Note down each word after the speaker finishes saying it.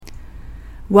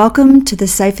Welcome to the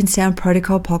Safe and Sound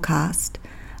Protocol podcast,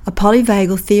 a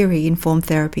polyvagal theory-informed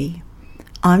therapy.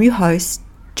 I'm your host,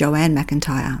 Joanne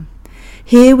McIntyre.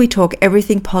 Here we talk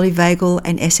everything polyvagal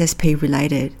and SSP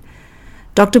related.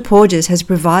 Dr. Porges has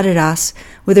provided us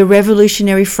with a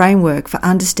revolutionary framework for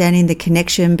understanding the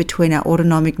connection between our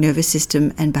autonomic nervous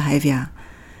system and behaviour.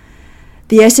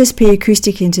 The SSP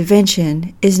acoustic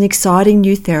intervention is an exciting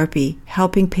new therapy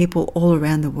helping people all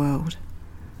around the world.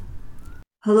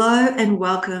 Hello and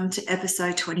welcome to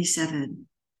episode 27.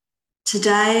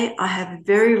 Today I have a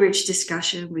very rich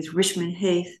discussion with Richmond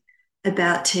Heath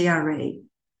about TRE,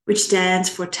 which stands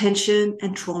for Tension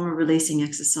and Trauma Releasing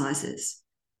Exercises.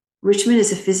 Richmond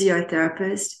is a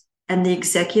physiotherapist and the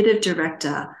Executive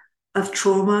Director of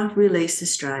Trauma Release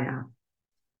Australia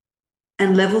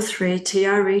and Level 3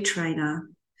 TRE trainer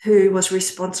who was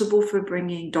responsible for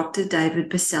bringing Dr.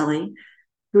 David Baselli,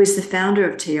 who is the founder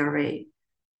of TRE,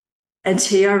 and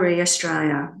TRE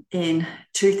Australia in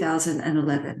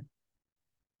 2011.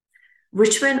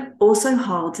 Richmond also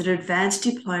holds an advanced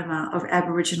diploma of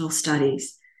Aboriginal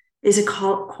Studies, is a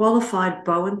qualified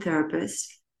Bowen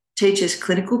therapist, teaches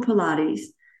clinical Pilates,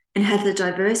 and has a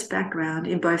diverse background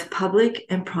in both public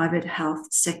and private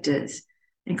health sectors,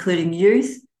 including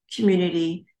youth,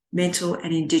 community, mental,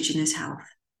 and Indigenous health.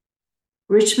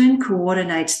 Richmond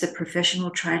coordinates the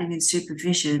professional training and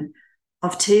supervision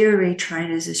of TRE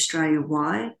trainers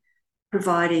Australia-wide,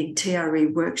 providing TRE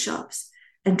workshops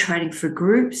and training for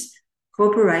groups,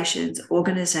 corporations,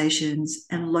 organisations,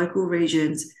 and local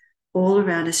regions all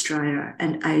around Australia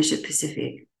and Asia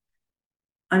Pacific.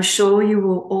 I'm sure you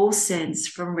will all sense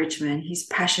from Richmond his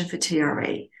passion for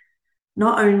TRE,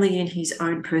 not only in his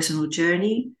own personal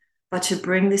journey, but to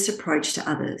bring this approach to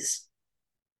others.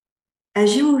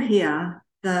 As you will hear,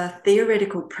 the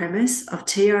theoretical premise of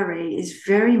TRE is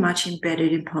very much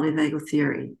embedded in polyvagal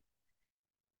theory.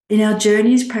 In our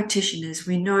journey as practitioners,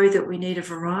 we know that we need a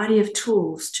variety of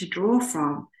tools to draw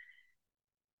from,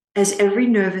 as every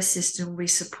nervous system we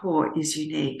support is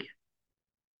unique.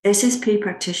 SSP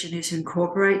practitioners who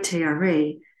incorporate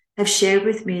TRE have shared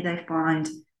with me they find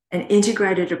an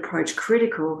integrated approach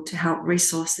critical to help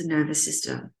resource the nervous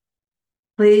system.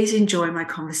 Please enjoy my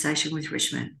conversation with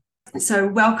Richmond. So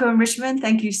welcome, Richmond.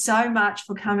 Thank you so much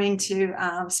for coming to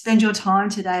spend your time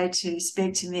today to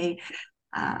speak to me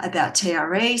about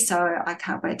TRE. So I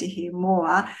can't wait to hear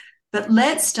more. But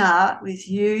let's start with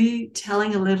you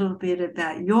telling a little bit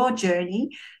about your journey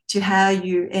to how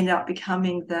you end up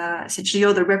becoming essentially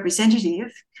you're the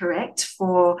representative, correct,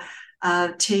 for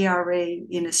TRE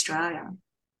in Australia.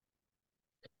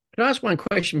 Can I ask one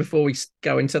question before we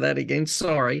go into that again?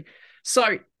 Sorry.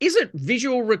 So is it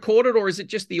visual recorded or is it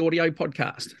just the audio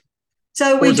podcast?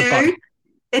 So we do.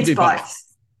 It's both.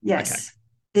 Yes,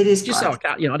 okay. It is just both. So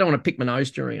I don't want to pick my nose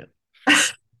during it.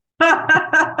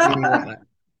 Yeah.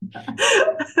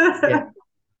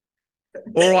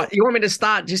 All right. You want me to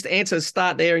start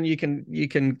there and you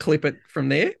can clip it from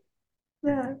there?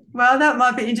 Yeah. Well, that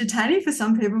might be entertaining for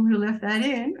some people who left that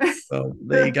in. Well,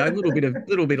 there you go. A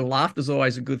little bit of laughter is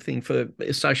always a good thing for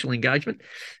social engagement.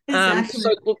 Exactly.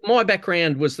 So look, my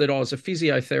background was that I was a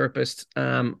physiotherapist.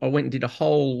 I went and did a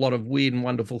whole lot of weird and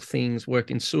wonderful things,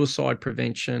 worked in suicide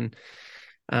prevention,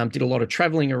 did a lot of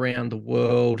traveling around the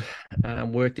world,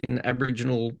 worked in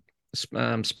Aboriginal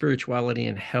spirituality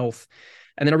and health.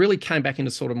 And then I really came back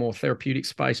into sort of more therapeutic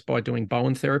space by doing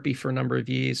Bowen therapy for a number of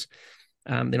years.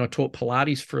 Then I taught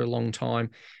Pilates for a long time.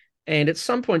 And at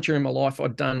some point during my life,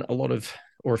 I'd done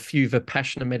a few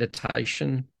Vipassana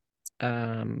meditation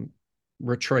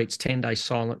retreats, 10-day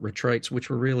silent retreats,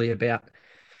 which were really about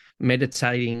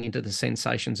meditating into the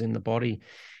sensations in the body.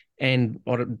 And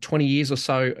 20 years or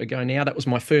so ago now, that was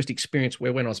my first experience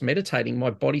where when I was meditating, my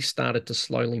body started to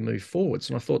slowly move forwards.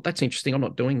 And I thought, that's interesting. I'm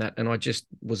not doing that. And I just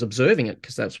was observing it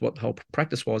because that's what the whole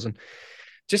practice was. And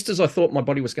just as I thought my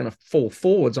body was going to fall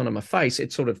forwards onto my face,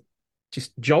 it sort of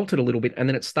just jolted a little bit and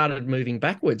then it started moving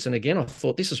backwards. And again, I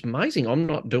thought, this is amazing. I'm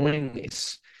not doing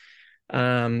this.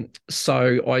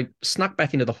 So I snuck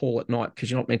back into the hall at night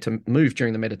because you're not meant to move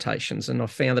during the meditations. And I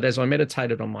found that as I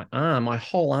meditated on my arm, my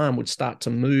whole arm would start to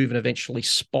move and eventually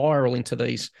spiral into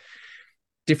these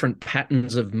different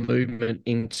patterns of movement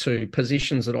into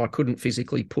positions that I couldn't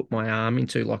physically put my arm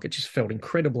into. Like, it just felt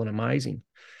incredible and amazing.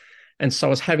 And so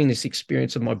I was having this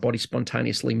experience of my body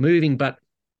spontaneously moving, but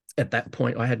at that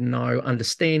point I had no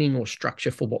understanding or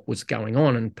structure for what was going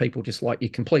on. And people just like, you're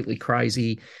completely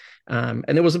crazy. And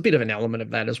there was a bit of an element of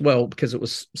that as well because it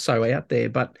was so out there.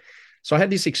 But so I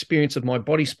had this experience of my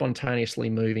body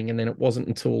spontaneously moving. And then it wasn't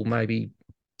until maybe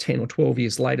 10 or 12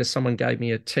 years later, someone gave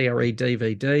me a TRE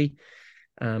DVD,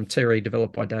 TRE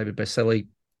developed by David Baselli,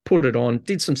 put it on,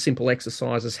 did some simple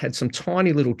exercises, had some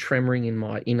tiny little tremoring in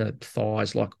my inner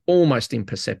thighs, like almost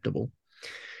imperceptible.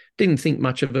 Didn't think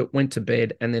much of it, went to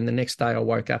bed, and then the next day I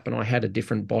woke up and I had a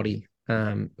different body.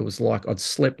 It was like I'd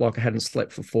slept like I hadn't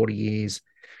slept for 40 years.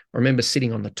 I remember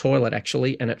sitting on the toilet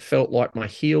actually, and it felt like my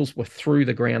heels were through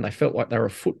the ground. They felt like they were a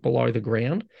foot below the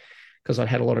ground because I'd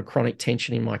had a lot of chronic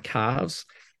tension in my calves,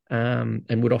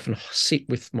 and would often sit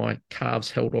with my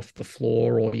calves held off the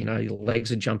floor, or, your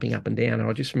legs are jumping up and down. And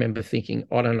I just remember thinking,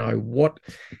 I don't know what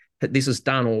this has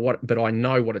done or what, but I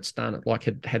know what it's done. It like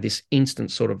had this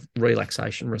instant sort of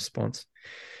relaxation response.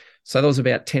 So that was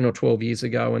about 10 or 12 years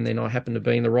ago. And then I happened to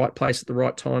be in the right place at the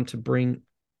right time to bring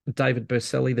David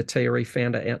Berselli, the TRE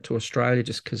founder, out to Australia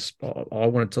just because I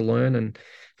wanted to learn and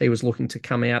he was looking to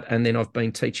come out. And then I've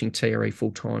been teaching TRE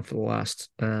full time for the last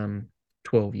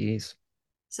 12 years.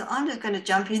 So I'm just going to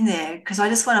jump in there because I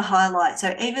just want to highlight.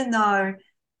 So even though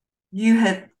you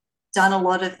have done a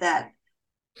lot of that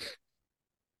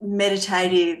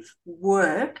meditative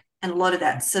work and a lot of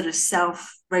that sort of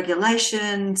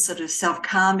self-regulation, sort of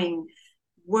self-calming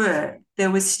work, there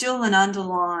was still an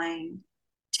underlying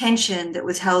tension that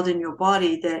was held in your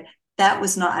body that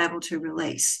was not able to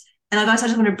release. And I guess I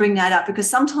just want to bring that up because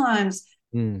sometimes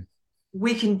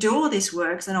we can do all this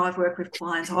work. So I know I've worked with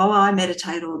clients, I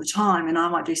meditate all the time, and I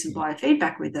might do some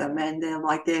biofeedback with them, and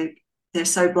they're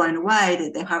so blown away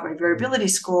that their heart rate variability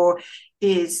score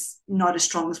is not as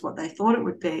strong as what they thought it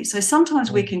would be. So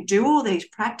sometimes we can do all these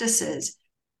practices,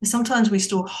 and sometimes we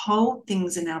still hold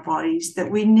things in our bodies that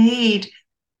we need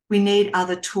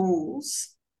other tools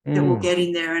that will get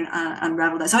in there and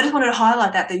unravel that. So I just wanted to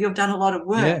highlight that you've done a lot of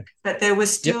work, but there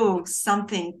was still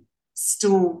something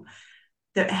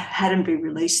that hadn't been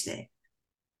released there.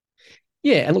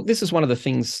 Yeah, and look, this is one of the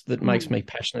things that makes me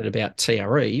passionate about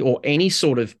TRE or any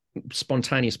sort of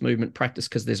spontaneous movement practice,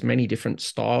 because there's many different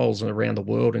styles around the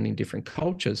world and in different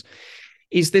cultures,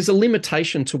 is there's a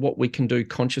limitation to what we can do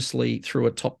consciously through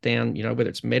a top-down, whether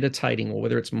it's meditating or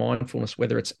whether it's mindfulness,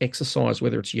 whether it's exercise,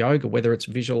 whether it's yoga, whether it's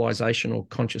visualization or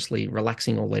consciously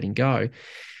relaxing or letting go. I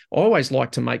always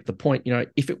like to make the point,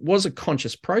 if it was a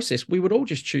conscious process, we would all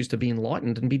just choose to be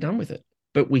enlightened and be done with it.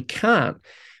 But we can't,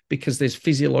 because there's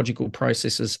physiological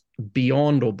processes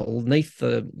beyond or beneath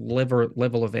the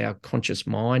level of our conscious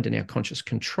mind and our conscious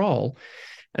control.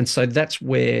 And so that's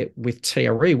where with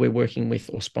TRE, we're working with,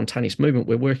 or spontaneous movement,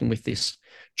 we're working with this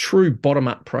true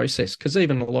bottom-up process. Because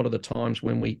even a lot of the times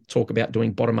when we talk about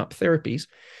doing bottom-up therapies,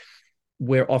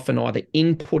 we're often either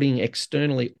inputting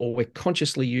externally or we're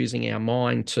consciously using our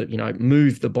mind to,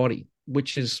 move the body,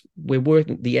 which is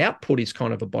the output is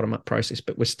kind of a bottom-up process,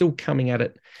 but we're still coming at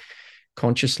it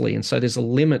consciously. And so there's a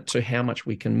limit to how much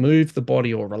we can move the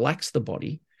body or relax the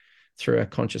body through our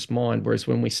conscious mind. Whereas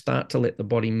when we start to let the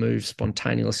body move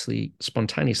spontaneously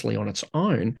on its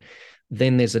own,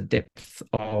 then there's a depth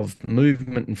of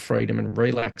movement and freedom and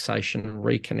relaxation and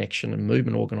reconnection and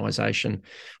movement organization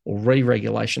or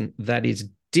re-regulation that is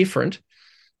different.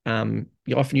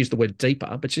 You often use the word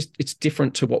deeper, but it's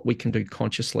different to what we can do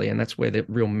consciously. And that's where the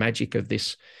real magic of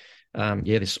this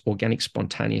this organic,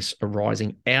 spontaneous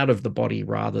arising out of the body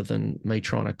rather than me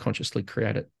trying to consciously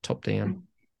create it top down.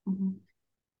 Mm-hmm.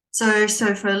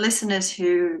 So for listeners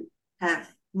who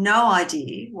have no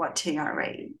idea what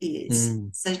TRE is,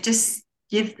 so just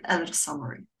give a little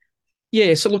summary.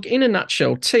 Yeah, so look, in a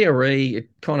nutshell, TRE, it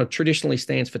kind of traditionally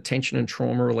stands for tension and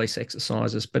trauma release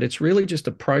exercises, but it's really just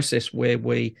a process where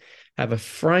we have a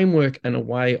framework and a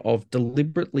way of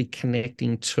deliberately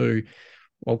connecting to,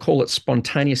 I'll call it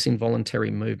spontaneous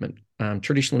involuntary movement.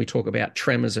 Traditionally, we talk about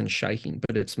tremors and shaking,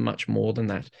 but it's much more than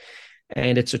that.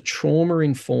 And it's a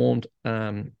trauma-informed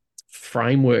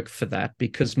framework for that,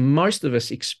 because most of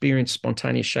us experience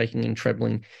spontaneous shaking and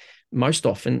trembling most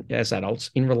often as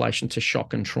adults in relation to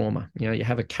shock and trauma. You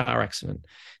have a car accident,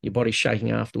 your body's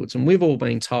shaking afterwards. And we've all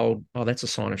been told, that's a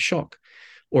sign of shock.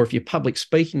 Or if you're public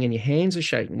speaking and your hands are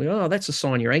shaking, that's a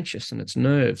sign you're anxious and it's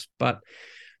nerves. But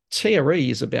TRE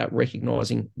is about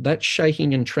recognizing that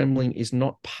shaking and trembling is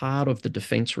not part of the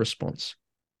defense response.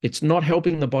 It's not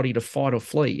helping the body to fight or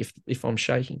flee if I'm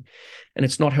shaking. And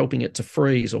it's not helping it to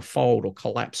freeze or fold or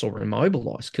collapse or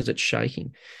immobilize because it's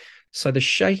shaking. So the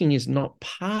shaking is not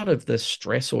part of the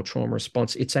stress or trauma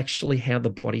response. It's actually how the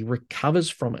body recovers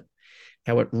from it,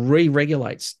 how it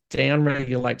re-regulates,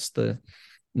 down-regulates the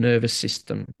nervous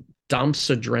system, dumps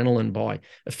adrenaline by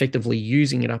effectively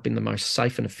using it up in the most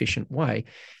safe and efficient way,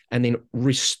 and then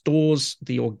restores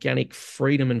the organic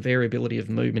freedom and variability of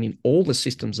movement in all the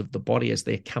systems of the body as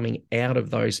they're coming out of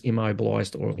those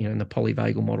immobilized, or in the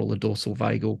polyvagal model, the dorsal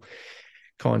vagal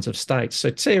kinds of states. So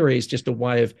TRE is just a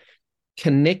way of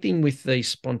connecting with these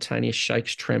spontaneous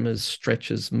shakes, tremors,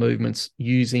 stretches, movements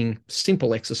using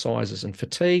simple exercises and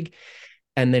fatigue,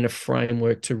 and then a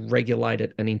framework to regulate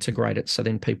it and integrate it so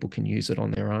then people can use it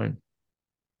on their own.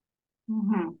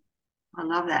 Mm-hmm. I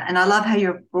love that. And I love how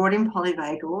you've brought in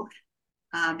polyvagal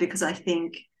because I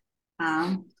think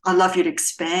I'd love you to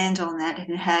expand on that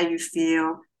and how you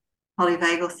feel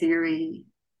polyvagal theory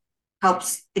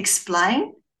helps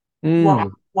explain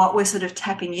what we're sort of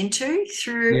tapping into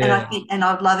through. And I think, and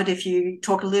I'd love it if you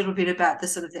talk a little bit about the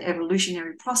sort of the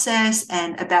evolutionary process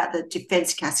and about the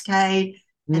defense cascade,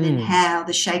 and then how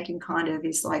the shaking kind of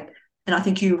is like, and I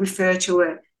think you refer to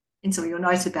it in some of your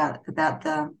notes about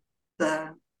the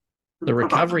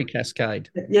recovery cascade.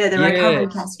 The recovery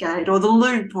cascade or the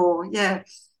loop or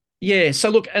So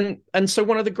look, and so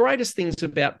one of the greatest things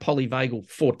about polyvagal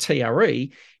for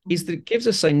TRE is that it gives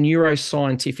us a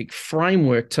neuroscientific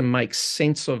framework to make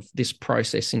sense of this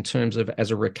process in terms of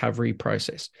as a recovery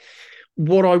process.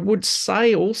 What I would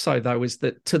say also, though, is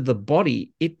that to the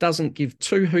body, it doesn't give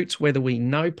two hoots whether we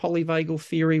know polyvagal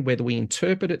theory, whether we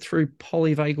interpret it through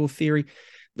polyvagal theory.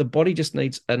 The body just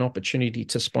needs an opportunity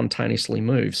to spontaneously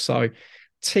move. So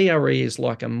TRE is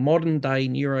like a modern day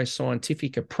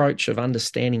neuroscientific approach of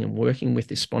understanding and working with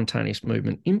this spontaneous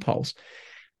movement impulse.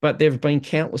 But there have been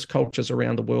countless cultures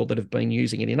around the world that have been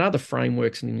using it in other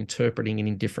frameworks and interpreting it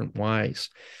in different ways.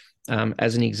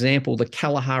 As an example, the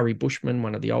Kalahari Bushmen,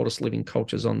 one of the oldest living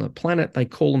cultures on the planet, they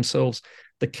call themselves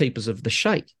the keepers of the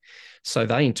shake. So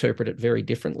they interpret it very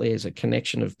differently as a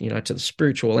connection of, to the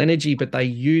spiritual energy, but they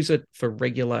use it for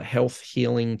regular health,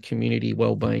 healing, community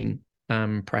well-being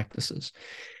practices.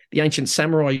 The ancient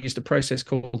samurai used a process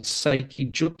called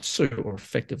seikijutsu, or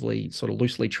effectively sort of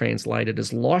loosely translated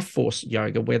as life force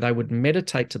yoga, where they would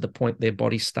meditate to the point their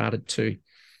body started to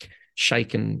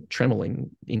shake and tremble.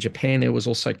 In Japan, there was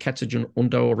also katsujin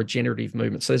undo, or regenerative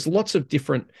movement. So there's lots of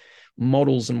different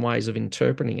models and ways of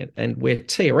interpreting it. And where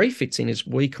TRE fits in is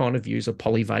we kind of use a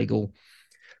polyvagal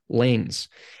lens.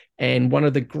 And one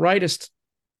of the greatest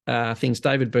things,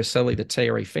 David Berceli, the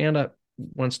TRE founder,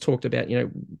 once talked about,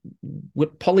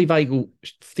 what polyvagal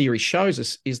theory shows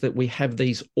us is that we have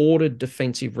these ordered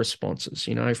defensive responses,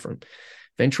 from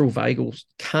ventral vagal,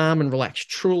 calm and relaxed.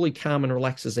 Truly calm and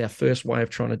relaxed is our first way of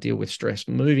trying to deal with stress,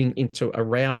 moving into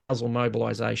arousal,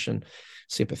 mobilization,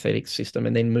 sympathetic system,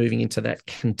 and then moving into that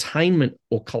containment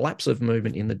or collapse of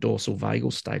movement in the dorsal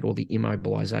vagal state, or the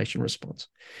immobilization response.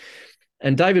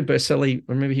 And David Berceli,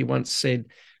 remember, he once said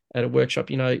at a workshop,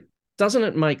 doesn't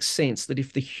it make sense that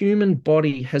if the human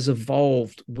body has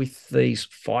evolved with these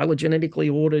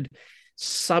phylogenetically ordered,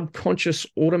 subconscious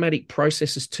automatic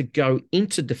processes to go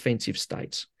into defensive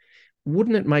states,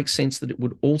 wouldn't it make sense that it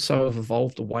would also have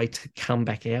evolved a way to come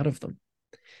back out of them?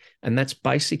 And that's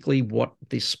basically what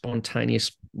this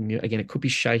spontaneous, again, it could be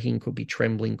shaking, could be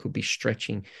trembling, could be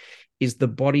stretching, is the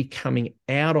body coming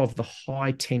out of the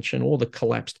high tension or the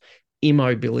collapsed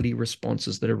immobility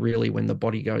responses that are really when the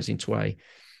body goes into a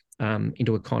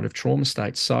kind of trauma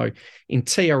state. So in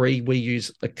TRE, we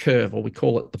use a curve, or we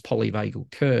call it the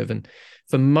polyvagal curve. And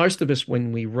for most of us,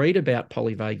 when we read about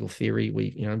polyvagal theory,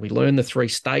 we learn the three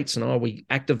states and we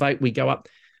activate, we go up,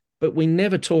 but we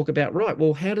never talk about, right,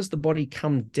 well, how does the body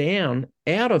come down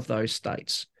out of those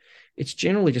states? It's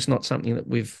generally just not something that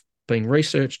we've been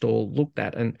researched or looked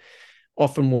at. And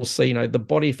often we'll see, the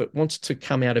body, if it wants to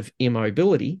come out of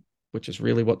immobility, which is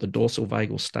really what the dorsal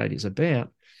vagal state is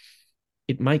about,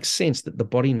 it makes sense that the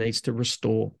body needs to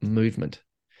restore movement.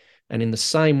 And in the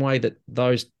same way that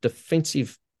those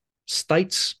defensive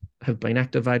states have been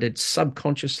activated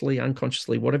subconsciously,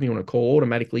 unconsciously, whatever you want to call,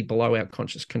 automatically below our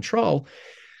conscious control,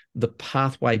 the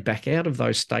pathway back out of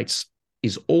those states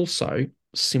is also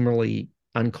similarly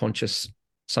unconscious,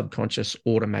 subconscious,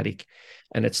 automatic,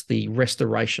 and it's the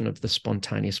restoration of the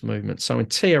spontaneous movement. So in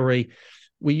TRE,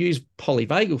 we use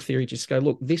polyvagal theory just to go,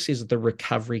 look, this is the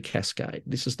recovery cascade.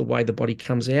 This is the way the body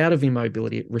comes out of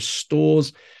immobility. It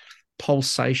restores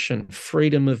pulsation,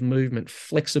 freedom of movement,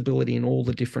 flexibility in all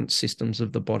the different systems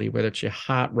of the body, whether it's your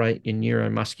heart rate, your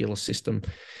neuromuscular system,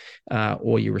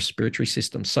 or your respiratory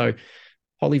system. So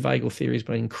polyvagal theory has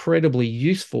been incredibly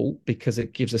useful because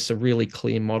it gives us a really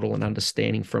clear model and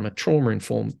understanding from a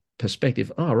trauma-informed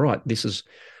perspective. Oh, right, this is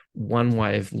one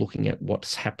way of looking at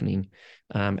what's happening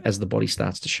as the body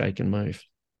starts to shake and move.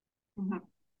 Mm-hmm.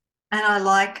 And I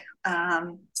like,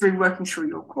 through working through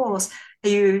your course,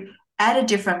 you add a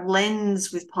different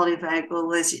lens with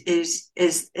polyvagal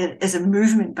as a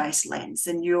movement-based lens,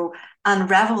 and you'll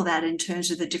unravel that in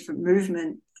terms of the different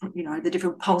movement, the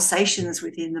different pulsations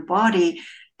within the body,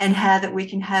 and how that we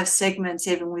can have segments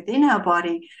even within our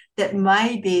body that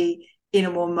may be in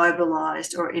a more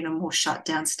mobilized or in a more shut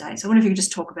down state. So I wonder if you could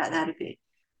just talk about that a bit.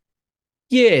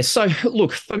 Yeah. So,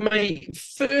 look, for me,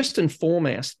 first and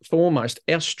foremost,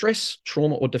 our stress,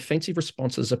 trauma, or defensive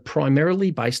responses are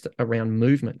primarily based around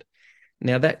movement.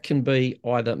 Now, that can be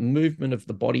either movement of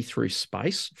the body through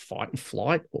space, fight and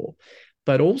flight,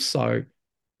 but also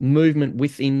movement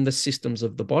within the systems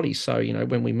of the body. So,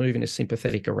 when we move into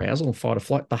sympathetic arousal and fight or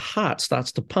flight, the heart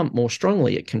starts to pump more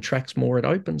strongly. It contracts more, it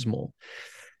opens more.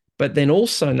 But then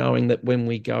also knowing that when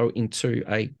we go into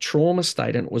a trauma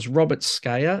state, and it was Robert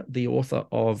Scaer, the author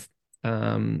of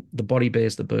The Body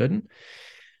Bears the Burden,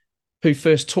 who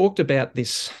first talked about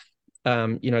this,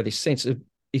 this sense of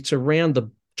it's around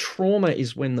the trauma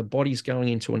is when the body's going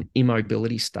into an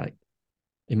immobility state,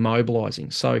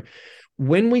 immobilizing. So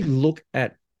when we look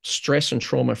at stress and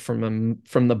trauma from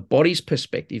the body's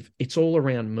perspective, it's all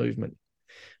around movement.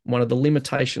 One of the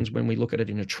limitations when we look at it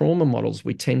in a trauma models,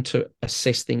 we tend to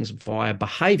assess things via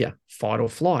behavior, fight or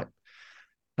flight,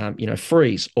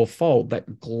 freeze or fold,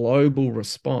 that global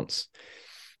response.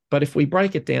 But if we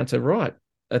break it down to right,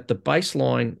 at the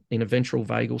baseline in a ventral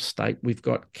vagal state, we've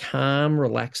got calm,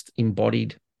 relaxed,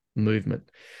 embodied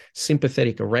movement.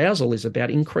 Sympathetic arousal is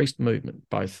about increased movement,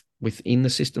 both within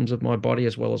the systems of my body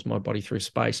as well as my body through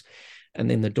space. And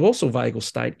then the dorsal vagal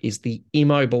state is the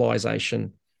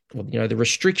immobilization, the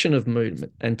restriction of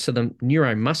movement. And to the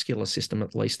neuromuscular system,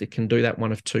 at least, it can do that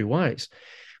one of two ways,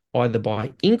 either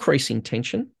by increasing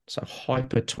tension, so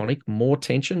hypertonic, more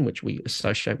tension, which we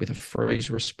associate with a freeze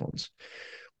response,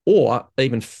 or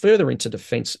even further into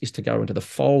defense is to go into the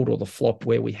fold or the flop,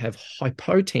 where we have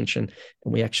hypotension and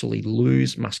we actually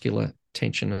lose muscular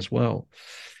tension as well.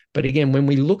 But again, when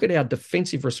we look at our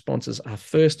defensive responses are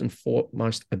first and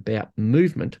foremost about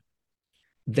movement,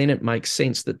 then it makes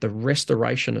sense that the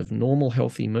restoration of normal,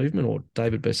 healthy movement, or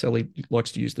David Berceli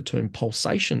likes to use the term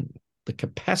pulsation, the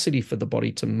capacity for the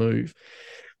body to move,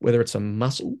 whether it's a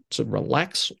muscle to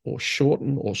relax or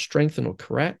shorten or strengthen or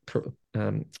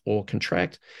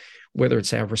contract, whether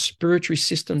it's our respiratory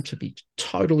system to be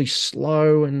totally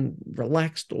slow and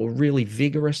relaxed or really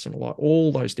vigorous, and like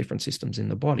all those different systems in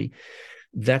the body.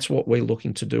 That's what we're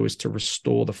looking to do, is to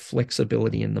restore the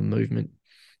flexibility and the movement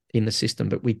in the system.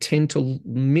 But we tend to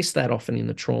miss that often in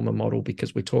the trauma model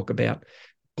because we talk about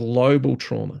global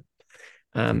trauma.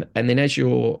 And then, as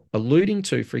you're alluding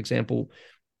to, for example,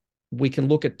 we can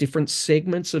look at different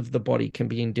segments of the body can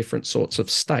be in different sorts of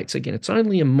states. Again, it's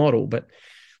only a model, but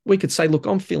we could say, look,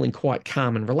 I'm feeling quite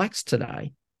calm and relaxed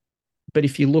today. But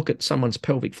if you look at someone's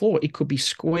pelvic floor, it could be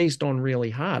squeezed on really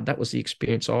hard. That was the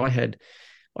experience I had.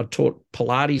 I taught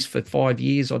Pilates for 5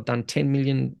 years. I'd done 10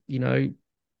 million,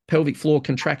 pelvic floor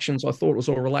contractions. I thought it was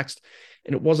all relaxed.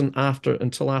 And it wasn't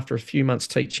until after a few months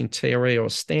teaching TRE, I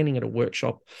was standing at a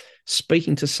workshop,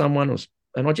 speaking to someone,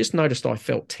 and I just noticed I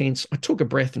felt tense. I took a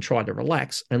breath and tried to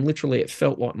relax, and literally it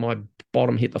felt like my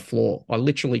bottom hit the floor. I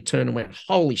literally turned and went,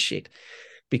 holy shit,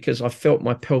 because I felt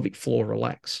my pelvic floor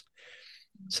relax.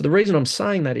 So the reason I'm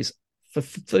saying that is, for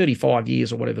 35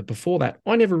 years or whatever before that,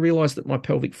 I never realized that my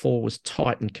pelvic floor was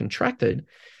tight and contracted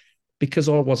because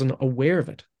I wasn't aware of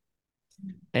it.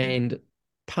 And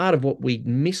part of what we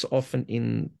miss often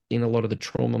in a lot of the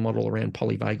trauma model around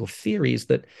polyvagal theory is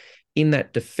that in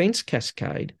that defense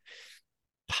cascade,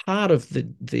 part of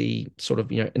the sort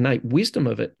of innate wisdom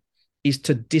of it is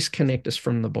to disconnect us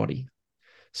from the body.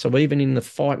 So even in the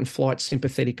fight and flight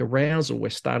sympathetic arousal, we're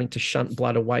starting to shunt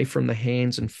blood away from the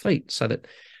hands and feet, so that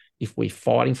if we're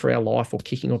fighting for our life or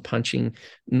kicking or punching,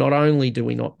 not only do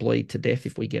we not bleed to death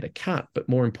if we get a cut, but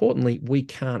more importantly, we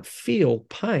can't feel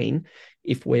pain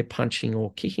if we're punching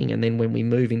or kicking. And then when we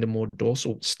move into more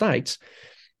dorsal states,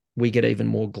 we get even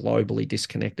more globally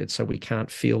disconnected. So we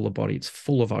can't feel the body. It's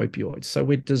full of opioids. So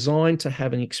we're designed to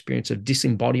have an experience of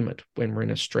disembodiment when we're in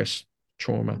a stress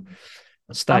trauma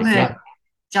state. I'm going to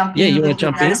jump in a you little want to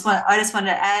bit. jump in? I just want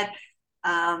to add,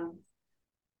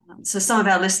 so some of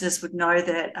our listeners would know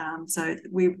that, so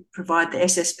we provide the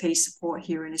SSP support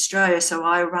here in Australia. So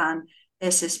I run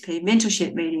SSP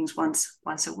mentorship meetings once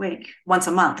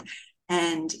a month.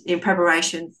 And in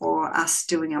preparation for us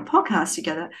doing our podcast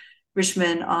together,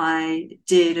 Richmond, I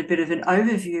did a bit of an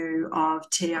overview of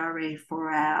TRE for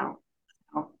our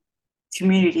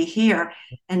community here.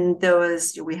 And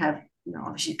we have,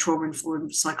 obviously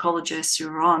trauma-informed psychologists who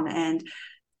are on, and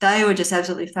they were just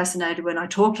absolutely fascinated when I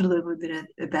talked a little bit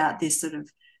about this sort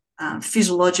of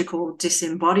physiological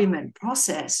disembodiment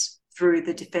process through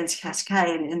the defense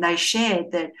cascade. And they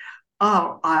shared that,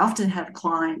 I often have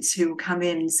clients who will come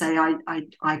in and say,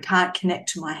 I can't connect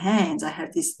to my hands. I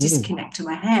have this disconnect to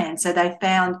my hands. So they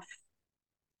found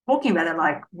talking about it,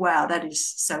 like, wow, that is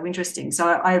so interesting. So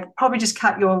I probably just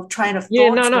cut your train of Yeah,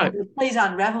 thoughts no, there. no. But please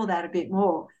unravel that a bit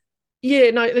more.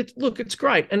 Yeah, no, look, it's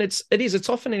great. And it's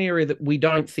often an area that we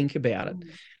don't think about it.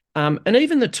 Mm. And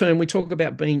even the term we talk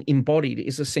about being embodied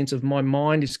is a sense of my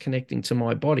mind is connecting to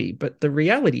my body. But the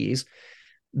reality is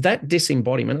that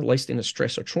disembodiment, at least in a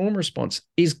stress or trauma response,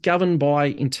 is governed by,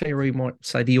 in theory, you might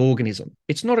say, the organism.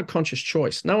 It's not a conscious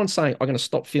choice. No one's saying, I'm going to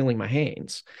stop feeling my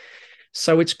hands.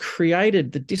 So it's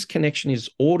created, the disconnection is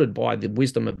ordered by the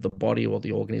wisdom of the body or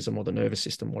the organism or the nervous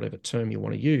system, whatever term you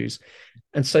want to use.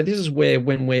 And so this is where,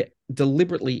 when we're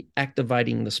deliberately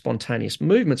activating the spontaneous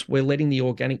movements, we're letting the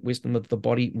organic wisdom of the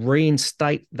body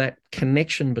reinstate that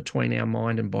connection between our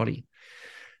mind and body.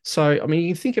 So, I mean,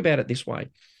 you think about it this way.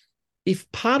 If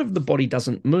part of the body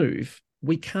doesn't move,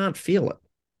 we can't feel it.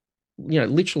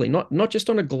 Literally, not just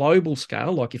on a global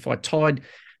scale. Like if I tied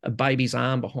a baby's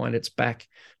arm behind its back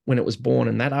when it was born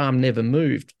and that arm never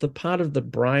moved, the part of the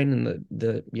brain and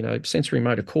the sensory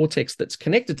motor cortex that's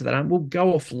connected to that arm will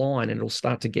go offline and it'll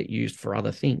start to get used for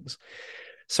other things.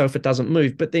 So if it doesn't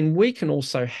move, but then we can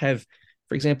also have,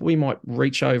 for example, we might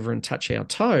reach over and touch our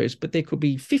toes, but there could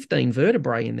be 15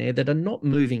 vertebrae in there that are not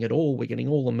moving at all. We're getting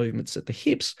all the movements at the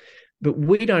hips, but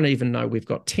we don't even know we've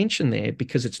got tension there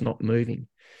because it's not moving.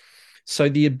 So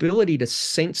the ability to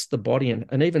sense the body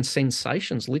and even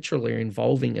sensations literally are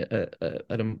involving at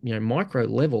a micro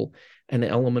level an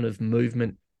element of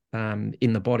movement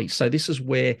in the body. So this is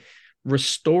where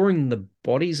restoring the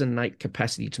body's innate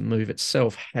capacity to move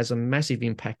itself has a massive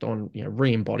impact on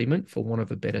re-embodiment, for want of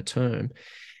a better term.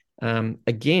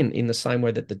 Again, in the same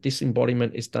way that the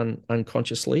disembodiment is done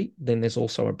unconsciously, then there's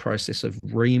also a process of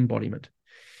re-embodiment.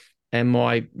 And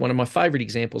one of my favorite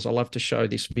examples, I love to show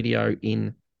this video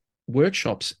in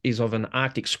workshops, is of an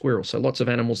Arctic squirrel. So lots of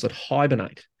animals that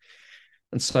hibernate.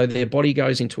 And so their body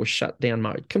goes into a shutdown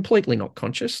mode, completely not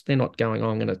conscious. They're not going, oh,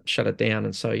 I'm going to shut it down.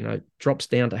 And so, drops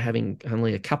down to having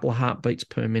only a couple of heartbeats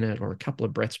per minute or a couple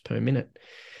of breaths per minute.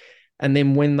 And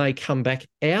then when they come back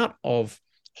out of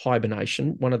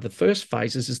hibernation, one of the first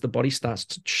phases is the body starts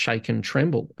to shake and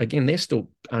tremble. Again, they're still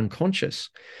unconscious.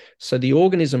 So the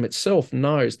organism itself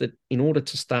knows that in order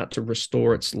to start to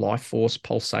restore its life force,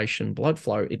 pulsation, blood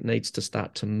flow, it needs to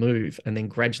start to move. And then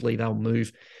gradually they'll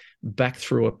move back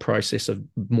through a process of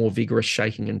more vigorous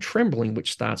shaking and trembling,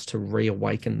 which starts to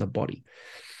reawaken the body.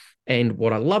 And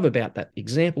what I love about that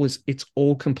example is it's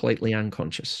all completely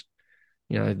unconscious.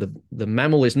 The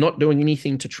mammal is not doing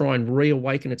anything to try and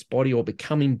reawaken its body or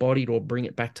become embodied or bring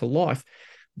it back to life.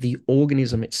 The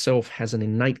organism itself has an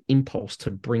innate impulse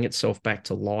to bring itself back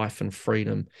to life and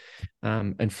freedom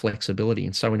and flexibility.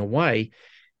 And so in a way,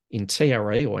 in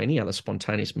TRE or any other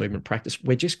spontaneous movement practice,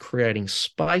 we're just creating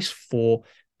space for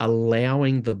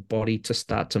allowing the body to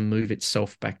start to move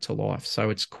itself back to life.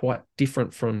 So it's quite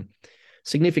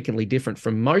significantly different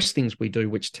from most things we do,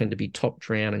 which tend to be top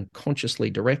down and consciously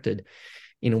directed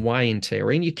in a way in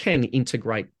TRE. And you can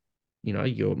integrate,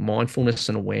 your mindfulness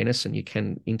and awareness, and you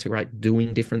can integrate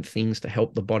doing different things to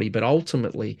help the body. But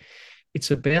ultimately, it's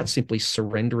about simply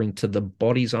surrendering to the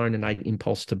body's own innate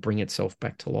impulse to bring itself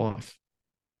back to life.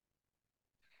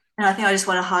 And I think I just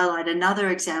want to highlight another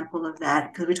example of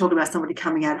that, because we talk about somebody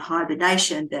coming out of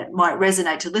hibernation that might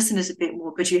resonate to listeners a bit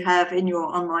more. But you have in your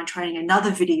online training another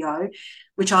video,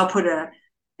 which I'll put it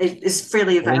is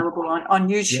freely available on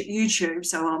YouTube, Yep. YouTube,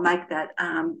 so I'll make that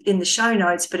in the show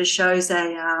notes. But it shows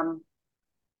the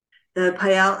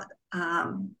paella,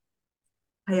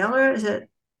 is it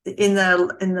in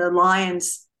the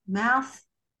lion's mouth?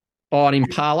 Oh, an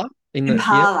impala yep.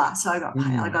 Impala. So I got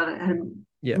paella. I got it.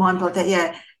 Yeah. Mind block that.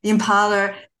 Yeah, the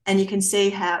impala, and you can see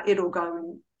how it'll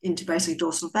go into basically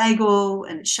dorsal vagal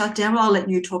and it's shut down. Well, I'll let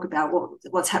you talk about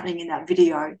what's happening in that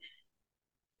video.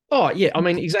 Oh, yeah. I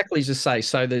mean, exactly as you say.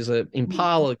 So there's an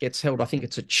impala that gets held. I think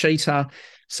it's a cheetah.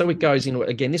 So it goes into,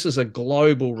 again, this is a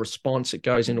global response. It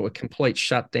goes into a complete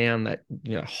shutdown, that,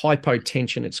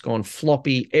 hypotension. It's gone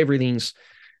floppy. Everything's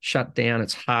shut down.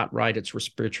 Its heart rate, its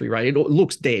respiratory rate. It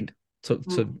looks dead.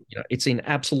 It's in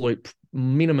absolute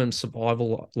minimum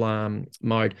survival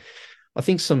mode. I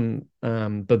think some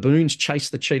baboons chase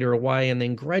the cheetah away, and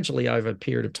then gradually over a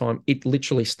period of time, it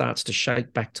literally starts to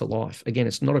shake back to life. Again,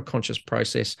 it's not a conscious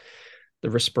process. The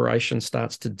respiration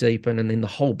starts to deepen, and then the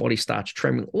whole body starts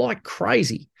trembling like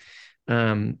crazy.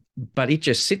 But it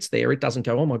just sits there. It doesn't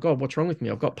go, oh my God, what's wrong with me?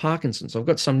 I've got Parkinson's. I've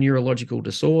got some neurological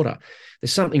disorder.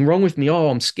 There's something wrong with me. Oh,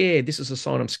 I'm scared. This is a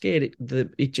sign I'm scared.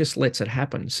 It just lets it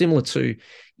happen. Similar to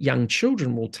young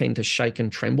children will tend to shake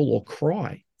and tremble or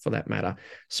cry, for that matter,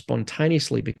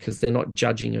 spontaneously, because they're not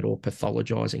judging it or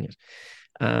pathologizing it.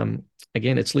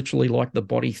 Again, it's literally like the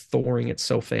body thawing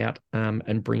itself out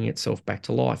and bringing itself back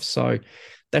to life. So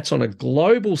that's on a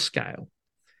global scale.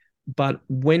 But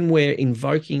when we're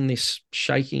invoking this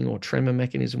shaking or tremor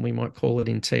mechanism, we might call it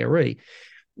in TRE,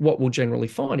 what we'll generally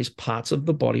find is parts of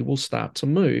the body will start to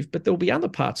move, but there'll be other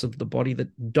parts of the body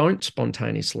that don't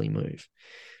spontaneously move.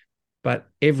 But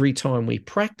every time we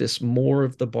practice, more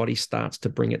of the body starts to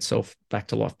bring itself back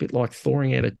to life, a bit like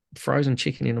thawing out a frozen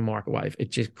chicken in a microwave.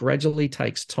 It just gradually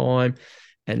takes time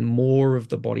and more of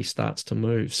the body starts to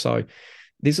move. So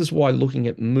this is why looking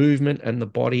at movement and the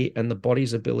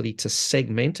body's ability to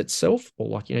segment itself, or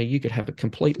like, you could have a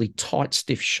completely tight,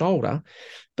 stiff shoulder,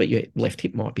 but your left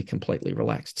hip might be completely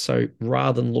relaxed. So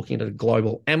rather than looking at a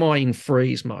global, am I in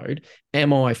freeze mode?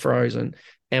 Am I frozen?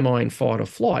 Am I in fight or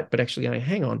flight? But actually going,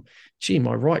 hang on, gee,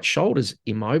 my right shoulder's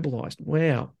immobilized.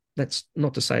 Wow. That's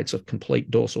not to say it's a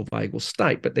complete dorsal vagal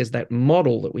state, but there's that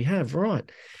model that we have, right?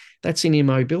 That's in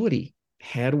immobility.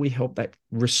 How do we help that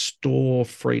restore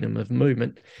freedom of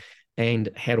movement? And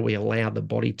how do we allow the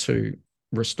body to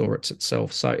restore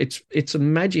itself? So it's a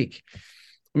magic.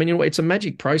 I mean, it's a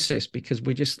magic process because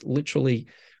we're just literally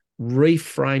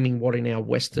reframing what in our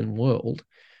Western world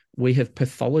we have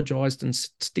pathologized and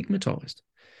stigmatized.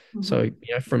 Mm-hmm. So,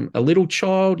 from a little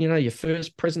child, your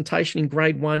first presentation in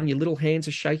grade 1, your little hands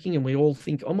are shaking and we all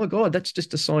think, oh my God, that's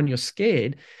just a sign you're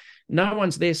scared. No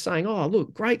one's there saying, oh,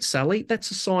 look, great, Sally.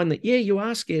 That's a sign that, yeah, you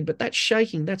are scared, but that's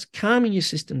shaking. That's calming your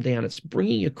system down. It's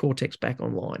bringing your cortex back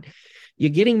online. You're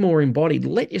getting more embodied.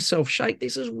 Let yourself shake.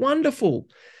 This is wonderful.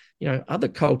 Other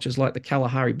cultures like the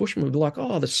Kalahari Bushmen would be like,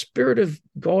 oh, the spirit of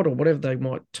God or whatever they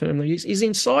might term they use is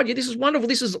inside you. This is wonderful.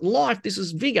 This is life. This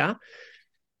is vigor.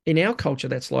 In our culture,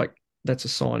 that's a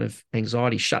sign of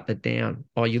anxiety. Shut that down.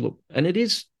 Oh, you look, and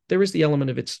there is the element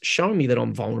of it's showing me that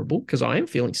I'm vulnerable because I am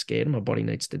feeling scared and my body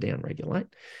needs to downregulate.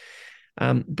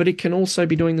 But it can also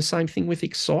be doing the same thing with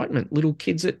excitement. Little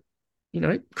kids at,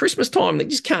 Christmas time, they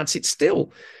just can't sit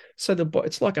still. So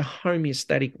it's like a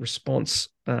homeostatic response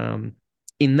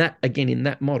in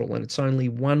that model. And it's only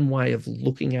one way of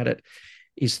looking at it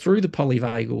is through the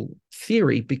polyvagal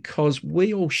theory, because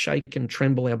we all shake and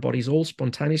tremble. Our bodies all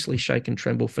spontaneously shake and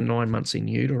tremble for 9 months in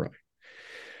utero.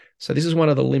 So this is one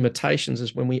of the limitations,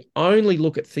 is when we only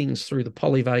look at things through the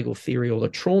polyvagal theory or the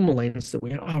trauma lens, that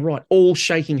we go, oh, right, all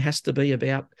shaking has to be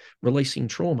about releasing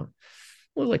trauma.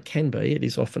 Well, it can be. It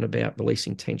is often about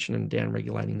releasing tension and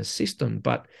downregulating the system.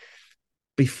 But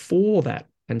before that,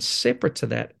 and separate to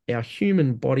that, our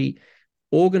human body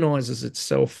organizes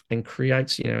itself and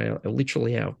creates,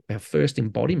 literally our first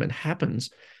embodiment happens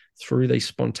through these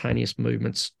spontaneous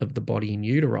movements of the body in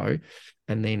utero,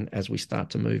 and then as we start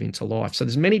to move into life. So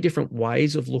there's many different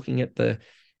ways of looking at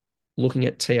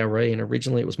TRE, and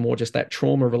originally it was more just that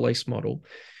trauma release model.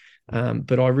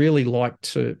 But I really like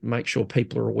to make sure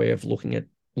people are aware of looking at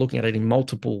it in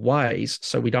multiple ways,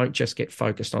 so we don't just get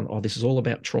focused on, oh, this is all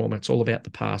about trauma, it's all about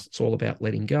the past, it's all about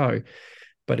letting go,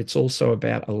 but it's also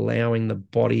about allowing the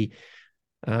body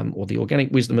or the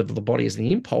organic wisdom of the body as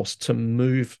the impulse to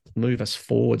move us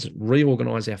forwards,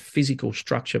 reorganize our physical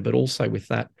structure, but also with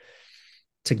that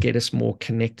to get us more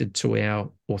connected to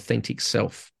our authentic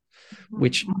self,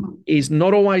 which is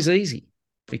not always easy,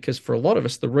 because for a lot of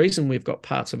us, the reason we've got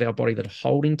parts of our body that are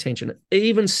holding tension,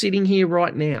 even sitting here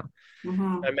right now,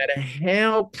 no matter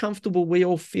how comfortable we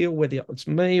all feel, whether it's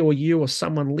me or you or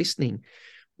someone listening,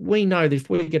 we know that if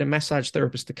we get a massage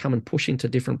therapist to come and push into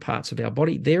different parts of our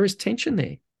body, there is tension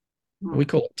there. We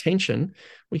call it tension.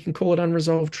 We can call it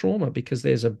unresolved trauma, because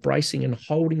there's a bracing and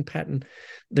holding pattern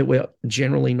that we're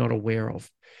generally not aware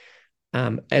of.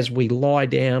 As we lie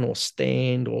down or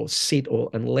stand or sit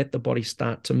and let the body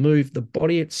start to move, the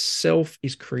body itself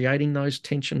is creating those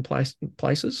tension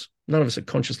places. None of us are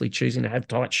consciously choosing to have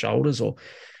tight shoulders or,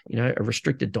 a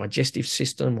restricted digestive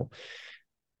system.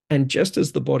 And just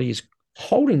as the body is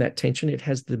holding that tension, it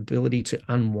has the ability to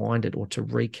unwind it or to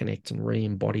reconnect and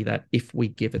re-embody that if we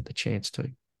give it the chance to.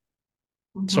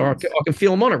 So I can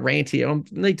feel I'm on a rant here. I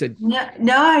need to. No,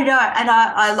 and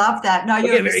I love that. No,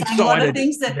 you're very saying a lot of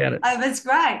things that about it. It's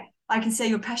great. I can see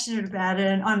you're passionate about it,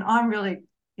 and I'm really,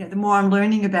 the more I'm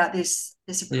learning about this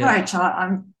approach,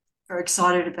 I'm very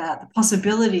excited about the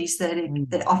possibilities that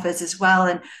it offers as well.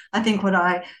 And I think what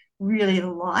I really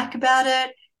like about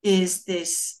it is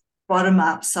this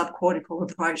bottom-up subcortical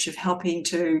approach of helping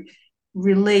to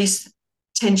release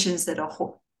tensions that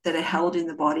are held in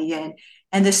the body,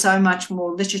 and there's so much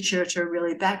more literature to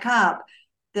really back up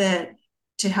that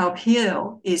to help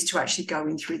heal is to actually go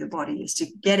in through the body, is to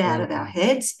get out of our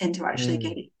heads and to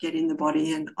actually get in the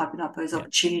body and open up those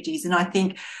opportunities. And I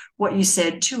think what you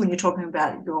said too, when you're talking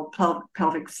about your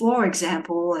pelvic floor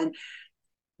example, and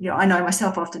I know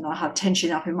myself, often I have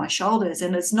tension up in my shoulders,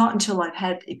 and it's not until I've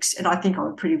had, and I think I'm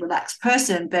a pretty relaxed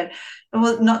person, but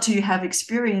not till you have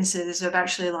experiences of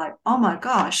actually like, oh my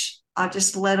gosh, I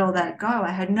just let all that go.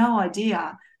 I had no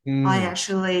idea. I Mm,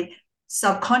 actually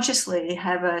subconsciously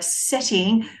have a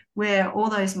setting where all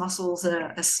those muscles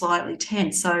are slightly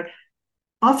tense. So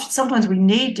often, sometimes we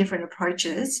need different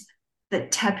approaches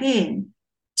that tap in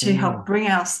to help mm, bring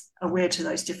us aware to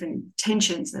those different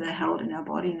tensions that are held in our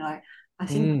body. And mm. I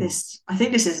think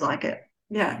this is like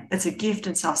it's a gift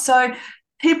and stuff. So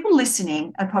people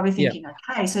listening are probably Yeah, thinking,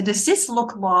 okay, so does this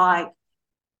look like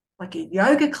a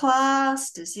yoga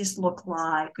class? Does this look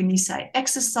like, when you say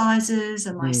exercises,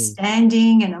 am I mm,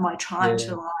 standing and am I trying yeah,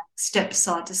 to like step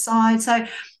side to side? So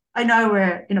I know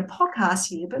we're in a podcast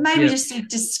here, but maybe yeah, just to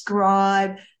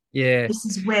describe, yeah, this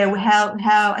is where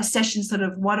how a session, sort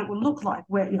of what it will look like,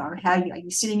 where are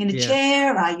you sitting in a yeah,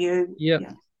 chair, are you yeah.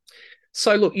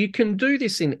 So look, you can do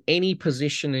this in any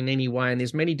position in any way, and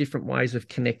there's many different ways of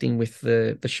connecting with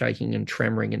the shaking and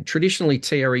tremoring. And traditionally,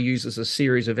 TRE uses a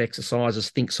series of exercises,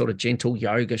 think sort of gentle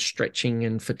yoga, stretching,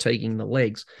 and fatiguing the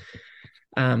legs.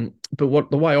 But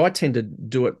the way I tend to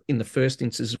do it in the first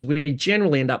instance, we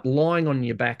generally end up lying on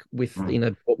your back in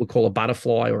a what we call a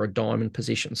butterfly or a diamond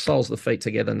position, soles of the feet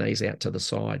together, knees out to the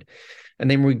side. And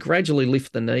then we gradually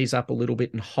lift the knees up a little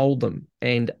bit and hold them.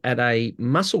 And at a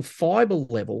muscle fiber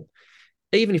level,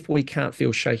 even if we can't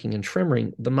feel shaking and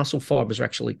tremoring, the muscle fibers are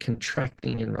actually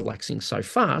contracting and relaxing so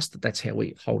fast that that's how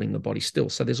we're holding the body still.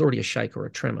 So there's already a shake or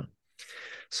a tremor.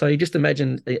 So you just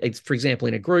imagine, for example,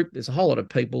 in a group, there's a whole lot of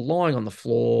people lying on the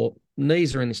floor,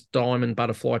 knees are in this diamond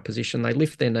butterfly position. They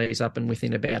lift their knees up, and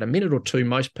within about a minute or two,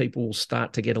 most people will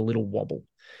start to get a little wobble,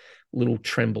 a little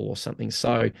tremble or something.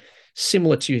 So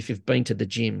similar to if you've been to the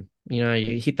gym, you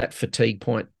hit that fatigue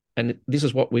point. And this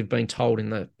is what we've been told in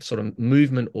the sort of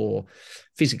movement or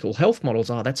physical health models.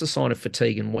 That's a sign of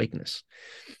fatigue and weakness.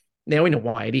 Now, in a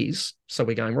way, it is. So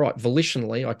we're going, right,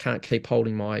 volitionally, I can't keep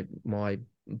holding my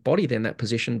body then that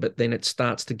position, but then it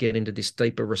starts to get into this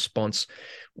deeper response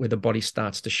where the body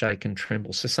starts to shake and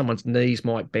tremble. So someone's knees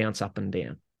might bounce up and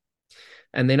down.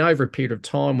 And then over a period of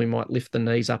time, we might lift the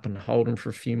knees up and hold them for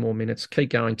a few more minutes, keep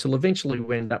going till eventually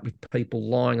we end up with people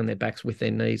lying on their backs with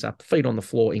their knees up, feet on the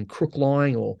floor in crook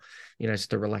lying, or,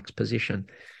 just a relaxed position,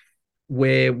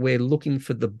 where we're looking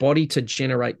for the body to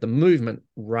generate the movement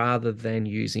rather than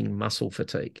using muscle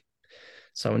fatigue.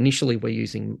 So initially we're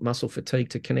using muscle fatigue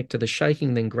to connect to the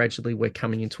shaking, then gradually we're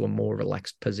coming into a more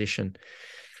relaxed position.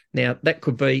 Now, that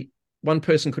could be one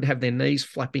person could have their knees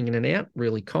flapping in and out,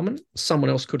 really common. Someone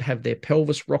else could have their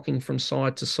pelvis rocking from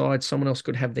side to side. Someone else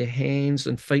could have their hands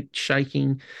and feet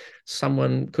shaking.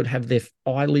 Someone could have their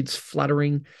eyelids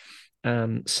fluttering.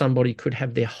 Somebody could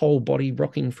have their whole body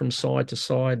rocking from side to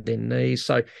side, their knees.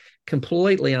 So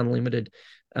completely unlimited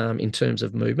in terms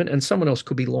of movement. And someone else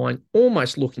could be lying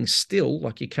almost looking still,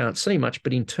 like you can't see much,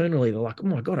 but internally they're like, oh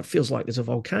my God, it feels like there's a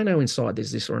volcano inside.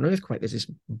 There's this, or an earthquake. There's this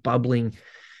bubbling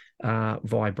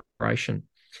vibration.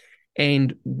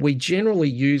 And we generally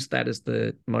use that as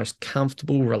the most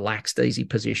comfortable, relaxed, easy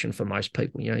position for most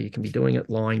people. You can be doing it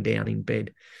lying down in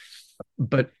bed.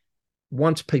 But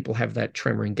once people have that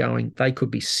tremoring going, they could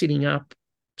be sitting up,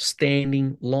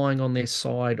 standing, lying on their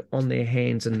side, on their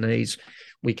hands and knees.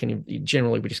 We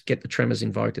just get the tremors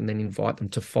invoked and then invite them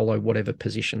to follow whatever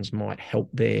positions might help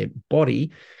their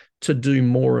body to do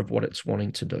more of what it's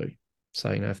wanting to do. So,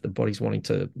 if the body's wanting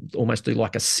to almost do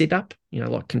like a sit up,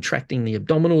 like contracting the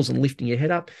abdominals and lifting your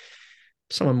head up,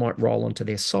 someone might roll onto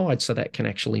their side so that can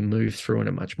actually move through in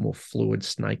a much more fluid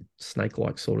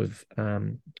snake-like sort of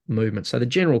movement. So the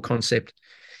general concept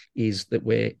is that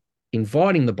we're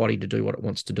inviting the body to do what it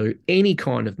wants to do, any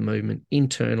kind of movement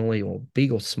internally or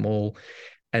big or small,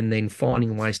 and then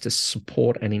finding ways to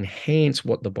support and enhance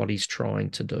what the body's trying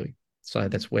to do. So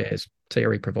that's where, as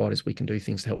TRE providers, we can do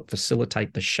things to help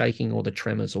facilitate the shaking or the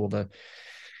tremors or the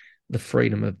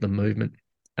freedom of the movement.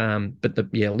 But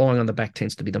lying on the back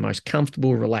tends to be the most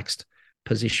comfortable, relaxed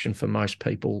position for most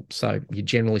people. So you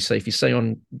generally see, if you see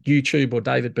on YouTube or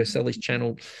David Berceli's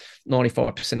channel,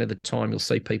 95% of the time you'll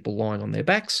see people lying on their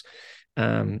backs,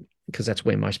 because that's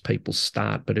where most people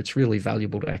start. But it's really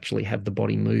valuable to actually have the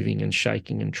body moving and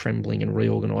shaking and trembling and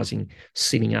reorganizing,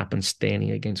 sitting up and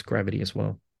standing against gravity as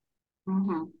well.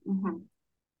 Mm-hmm, mm-hmm.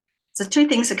 So two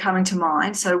things are coming to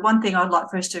mind. So one thing I'd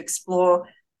like for us to explore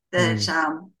that,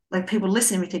 Mm. like people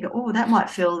listening, we think, oh, that might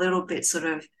feel a little bit sort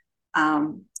of,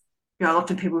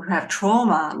 often people who have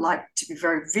trauma like to be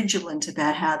very vigilant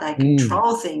about how they Mm.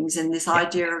 control things, and this Yeah.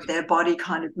 idea of their body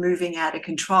kind of moving out of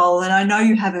control. And I know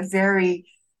you have a very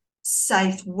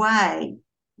safe way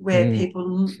where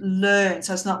people learn.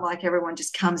 So it's not like everyone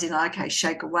just comes in, okay,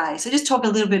 shake away. So just talk a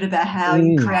little bit about how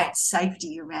you create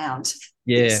safety around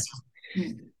this.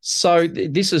 So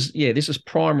this is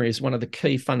primary, is one of the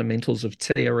key fundamentals of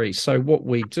TRE. So what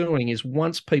we're doing is,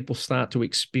 once people start to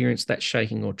experience that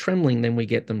shaking or trembling, then we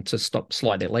get them to stop,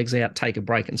 slide their legs out, take a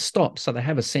break and stop. So they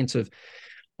have a sense of,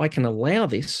 I can allow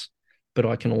this, but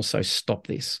I can also stop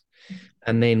this.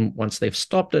 And then once they've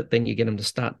stopped it, then you get them to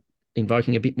start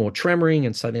invoking a bit more tremoring.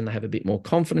 And so then they have a bit more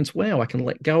confidence. Wow, I can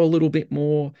let go a little bit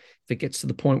more. If it gets to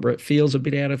the point where it feels a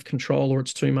bit out of control or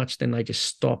it's too much, then they just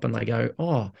stop and they go,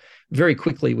 oh, very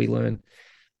quickly we learn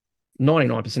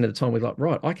 99% of the time we're like,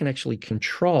 right, I can actually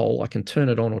control, I can turn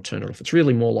it on or turn it off. It's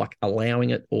really more like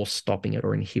allowing it or stopping it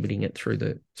or inhibiting it through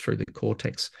the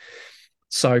cortex.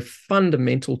 So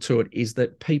fundamental to it is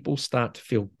that people start to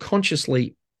feel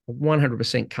consciously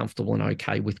 100% comfortable and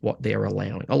okay with what they're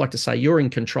allowing. I like to say you're in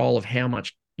control of how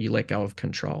much you let go of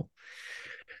control.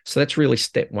 So that's really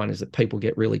step one, is that people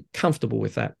get really comfortable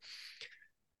with that.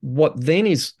 What then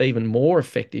is even more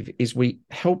effective is we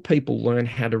help people learn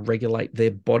how to regulate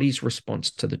their body's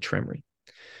response to the tremoring.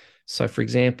 So, for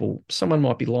example, someone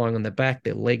might be lying on their back,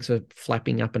 their legs are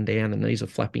flapping up and down, the knees are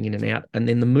flapping in and out, and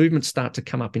then the movements start to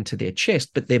come up into their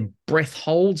chest, but their breath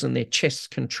holds and their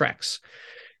chest contracts.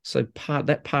 So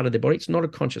that part of their body, it's not a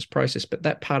conscious process, but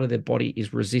that part of their body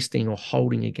is resisting or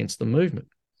holding against the movement.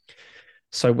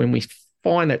 So when we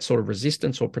find that sort of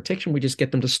resistance or protection, we just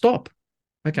get them to stop.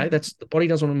 Okay, that's, the body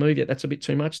doesn't want to move yet. That's a bit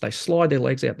too much. They slide their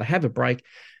legs out. They have a break.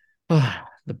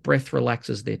 The breath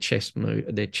relaxes, their chest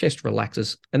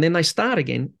relaxes, and then they start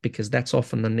again, because that's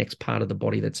often the next part of the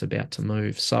body that's about to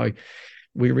move. So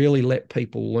we really let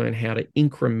people learn how to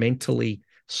incrementally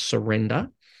surrender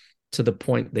to the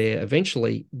point there.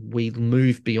 Eventually, we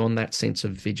move beyond that sense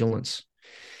of vigilance.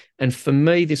 And for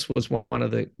me, this was one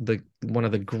of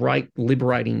the great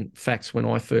liberating facts when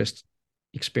I first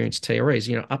experienced TREs.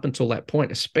 Up until that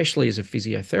point, especially as a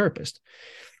physiotherapist,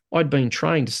 I'd been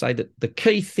trained to say that the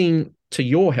key thing to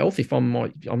your health, if I'm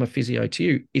a physio to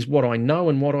you, is what I know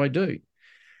and what I do.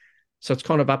 So it's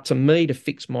kind of up to me to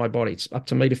fix my body. It's up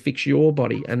to me to fix your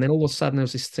body. And then all of a sudden there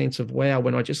was this sense of, wow,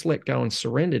 when I just let go and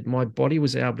surrendered, my body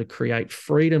was able to create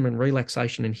freedom and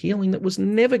relaxation and healing that was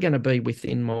never going to be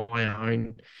within my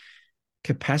own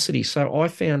capacity. So I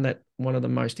found that one of the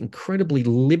most incredibly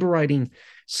liberating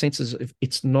senses of,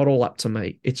 it's not all up to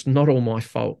me. It's not all my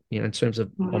fault, in terms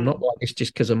of I'm not like this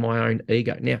just because of my own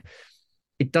ego. Now,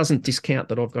 it doesn't discount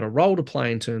that I've got a role to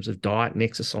play in terms of diet and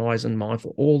exercise and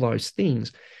mindful, all those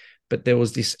things. But there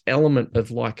was this element of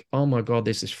like, oh my God,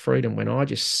 there's this freedom. When I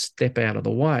just step out of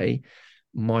the way,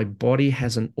 my body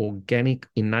has an organic,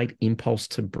 innate impulse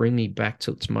to bring me back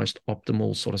to its most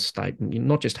optimal sort of state.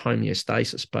 Not just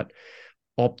homeostasis, but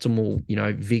optimal,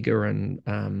 vigor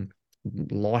and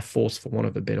life force, for want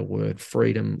of a better word,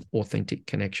 freedom, authentic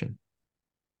connection.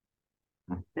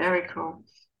 Very cool.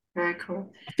 Very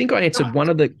cool. I think I answered one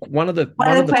of the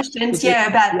questions,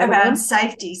 around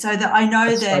safety. So that I know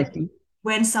that safety.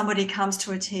 When somebody comes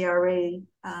to a TRE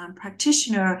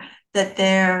practitioner, that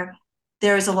there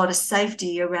is a lot of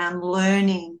safety around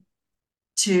learning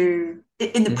in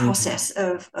the process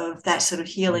of that sort of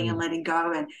healing and letting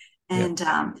go, and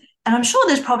I'm sure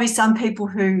there's probably some people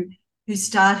who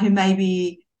start who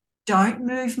maybe don't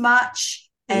move much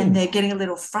and they're getting a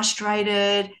little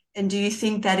frustrated. And do you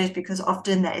think that is because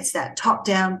often that it's that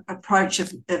top-down approach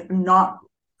of not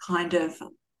kind of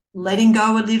letting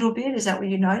go a little bit? Is that what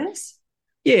you notice?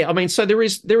 Yeah, I mean, so there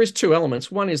is two elements.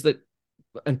 One is that,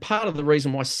 and part of the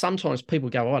reason why sometimes people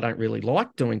go, oh, I don't really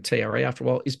like doing TRE after a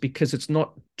while, is because it's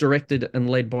not directed and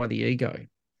led by the ego.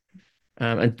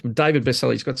 And David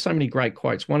Berceli's got so many great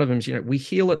quotes. One of them is, we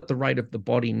heal at the rate of the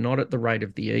body, not at the rate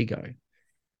of the ego.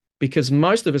 Because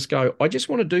most of us go, I just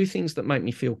want to do things that make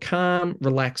me feel calm,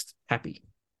 relaxed, happy.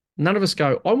 None of us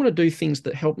go, I want to do things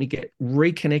that help me get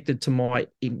reconnected to my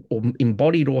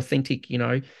embodied, authentic,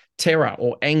 terror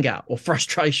or anger or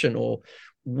frustration or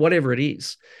whatever it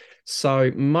is.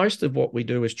 So most of what we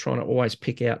do is trying to always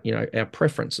pick out, our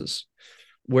preferences.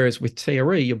 Whereas with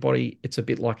TRE, your body, it's a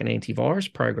bit like an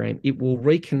antivirus program. It will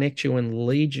reconnect you and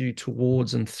lead you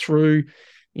towards and through,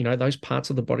 those parts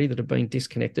of the body that have been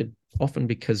disconnected, often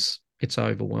because it's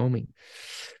overwhelming.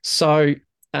 So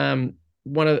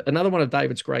another one of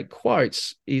David's great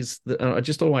quotes is that, I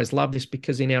just always love this,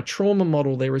 because in our trauma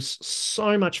model, there is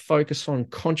so much focus on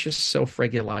conscious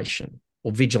self-regulation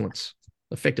or vigilance,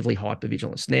 effectively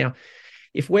hypervigilance. Now,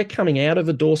 if we're coming out of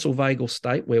a dorsal vagal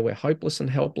state where we're hopeless and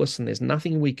helpless and there's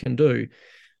nothing we can do,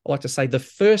 I like to say the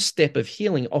first step of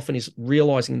healing often is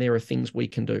realizing there are things we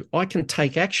can do. I can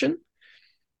take action,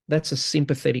 That's a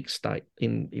sympathetic state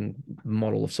in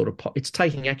model of sort of, it's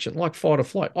taking action like fight or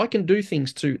flight. I can do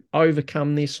things to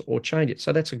overcome this or change it.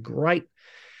 So that's a great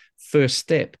first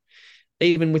step.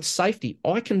 Even with safety,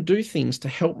 I can do things to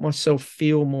help myself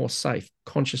feel more safe,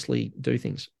 consciously do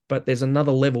things. But there's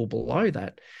another level below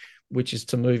that, which is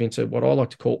to move into what I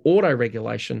like to call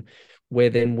auto-regulation, where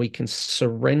then we can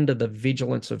surrender the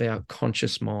vigilance of our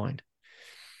conscious mind,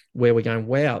 where we're going,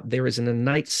 wow, there is an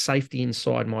innate safety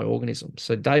inside my organism.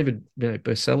 So David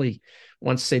Berceli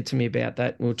once said to me about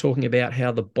that. We were talking about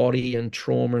how the body and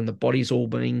trauma and the body's all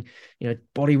being,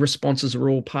 body responses are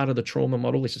all part of the trauma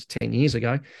model. This is 10 years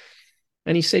ago.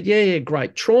 And he said, yeah,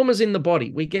 great. Trauma's in the body.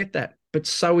 We get that. But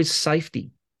so is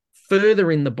safety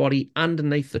further in the body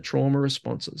underneath the trauma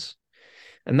responses.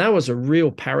 And that was a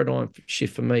real paradigm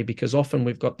shift for me, because often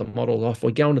we've got the model of, if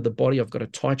we go into the body, I've got to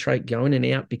titrate, go in and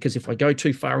out, because if I go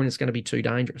too far in, it's going to be too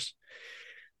dangerous.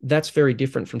 That's very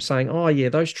different from saying, oh, yeah,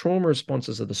 those trauma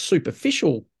responses are the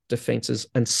superficial defenses,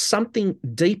 and something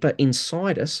deeper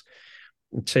inside us,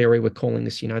 in TRE, we're calling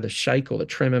this, the shake or the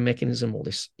tremor mechanism or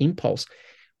this impulse.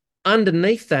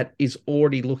 Underneath that is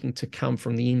already looking to come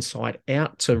from the inside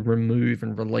out to remove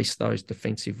and release those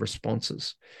defensive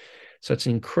responses. So it's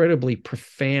an incredibly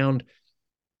profound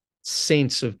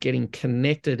sense of getting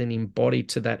connected and embodied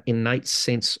to that innate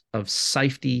sense of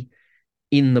safety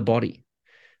in the body.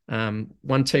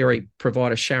 One TRE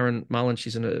provider, Sharon Mullen,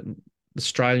 she's an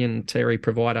Australian TRE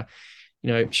provider,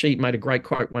 she made a great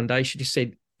quote one day. She just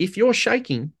said, if you're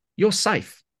shaking, you're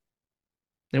safe.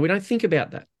 Now, we don't think about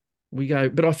that. We go,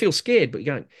 but I feel scared. But you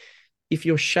go, if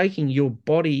you're shaking, your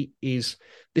body is,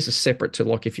 this is separate to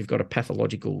like if you've got a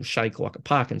pathological shake, like a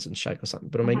Parkinson's shake or something.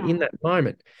 But I mean, in that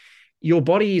moment, your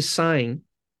body is saying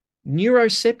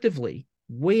neuroceptively,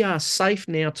 we are safe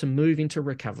now to move into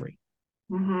recovery.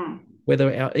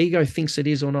 Whether our ego thinks it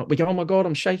is or not, we go, oh my God,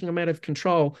 I'm shaking, I'm out of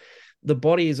control. The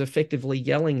body is effectively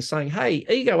yelling, saying, hey,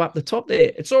 ego up the top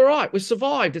there, it's all right, we've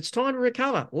survived, it's time to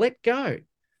recover, let go.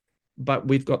 But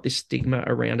we've got this stigma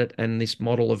around it and this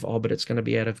model of, oh, but it's going to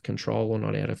be out of control or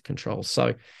not out of control.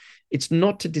 So it's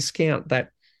not to discount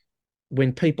that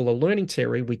when people are learning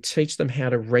TRE, we teach them how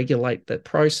to regulate that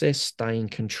process, stay in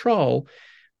control.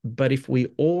 But if we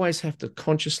always have to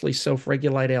consciously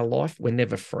self-regulate our life, we're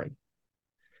never free.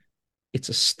 It's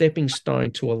a stepping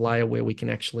stone to a layer where we can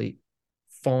actually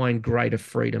find greater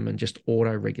freedom and just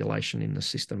auto-regulation in the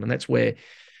system. And that's where,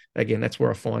 again, that's where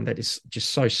I find that is just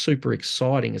so super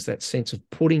exciting, is that sense of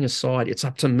putting aside, it's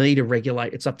up to me to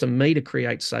regulate, it's up to me to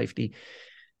create safety,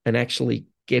 and actually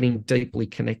getting deeply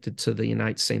connected to the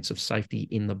innate sense of safety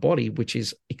in the body, which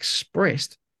is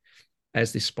expressed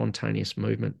as this spontaneous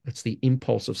movement. It's the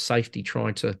impulse of safety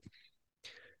trying to,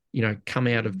 come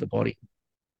out of the body.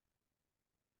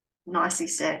 Nicely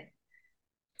said.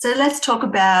 So let's talk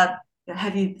about,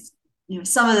 have you,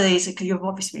 some of these, you've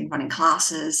obviously been running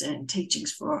classes and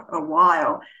teachings for a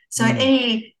while. So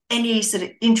any sort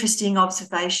of interesting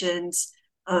observations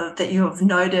that you have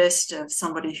noticed of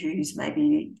somebody who's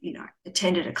maybe,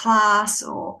 attended a class,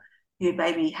 or who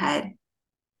maybe had,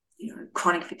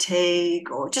 chronic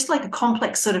fatigue, or just like a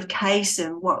complex sort of case,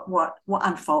 and what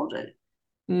unfolded?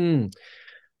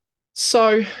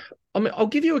 So, I mean, I'll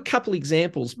give you a couple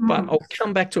examples, but I'll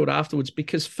come back to it afterwards,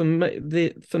 because for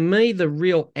me, the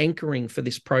real anchoring for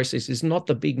this process is not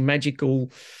the big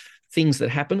magical things that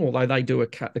happen, although they do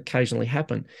occasionally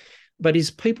happen, but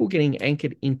is people getting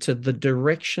anchored into the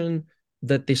direction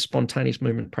that this spontaneous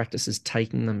movement practice is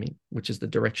taking them in, which is the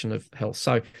direction of health.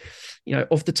 So,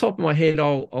 off the top of my head,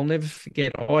 I'll never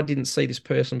forget, I didn't see this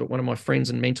person, but one of my friends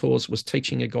and mentors was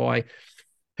teaching a guy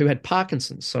who had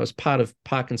Parkinson's. So as part of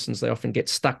Parkinson's, they often get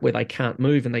stuck where they can't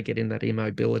move and they get in that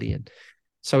immobility. And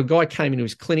so a guy came into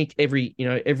his clinic, every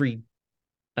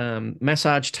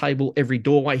massage table, every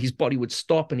doorway, his body would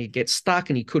stop and he'd get stuck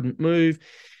and he couldn't move.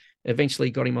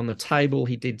 Eventually got him on the table.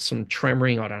 He did some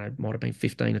tremoring. I don't know, it might have been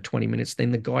 15 or 20 minutes.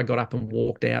 Then the guy got up and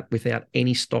walked out without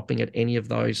any stopping at any of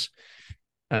those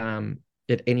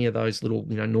little,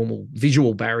 normal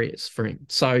visual barriers for him.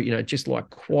 So, just like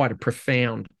quite a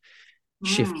profound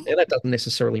shift. Now, that doesn't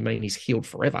necessarily mean he's healed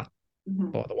forever,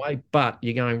 by the way, but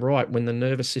you're going, right, when the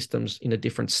nervous system's in a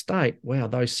different state, wow,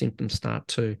 those symptoms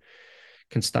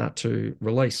can start to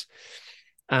release.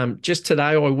 Just today,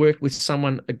 I worked with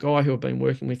a guy who I've been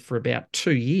working with for about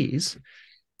 2 years,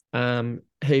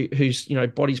 whose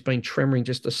body's been tremoring,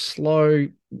 just a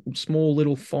small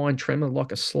little fine tremor,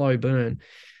 like a slow burn.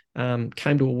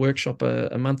 Came to a workshop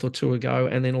a month or two ago,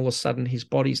 and then all of a sudden his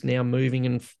body's now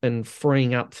moving and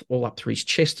freeing up all up through his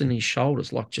chest and his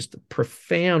shoulders, like just a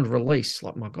profound release.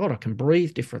 Like, my God, I can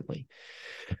breathe differently.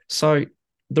 So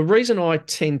The reason I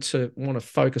tend to want to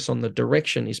focus on the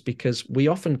direction is because we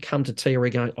often come to TRE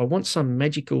going, I want some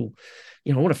magical,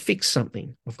 I want to fix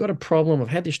something. I've got a problem. I've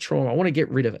had this trauma. I want to get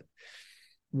rid of it.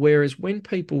 Whereas when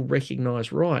people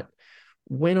recognize, right,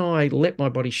 when I let my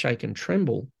body shake and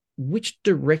tremble, which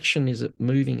direction is it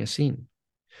moving us in?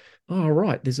 Oh,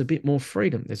 right, there's a bit more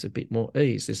freedom. There's a bit more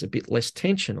ease. There's a bit less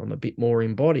tension. I'm a bit more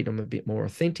embodied. I'm a bit more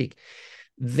authentic.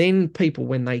 Then people,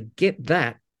 when they get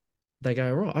that, they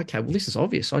go, right, okay, well, this is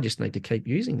obvious. I just need to keep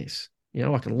using this.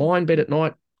 I can lie in bed at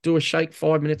night, do a shake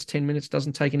 5 minutes, 10 minutes,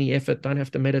 doesn't take any effort, don't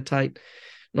have to meditate.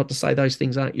 Not to say those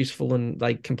things aren't useful, and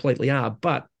they completely are.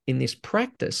 But in this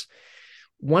practice,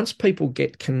 once people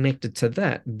get connected to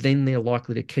that, then they're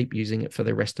likely to keep using it for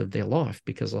the rest of their life,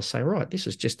 because they'll say, right, this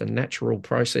is just a natural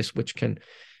process which can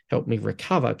help me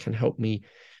recover, can help me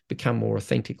become more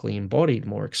authentically embodied,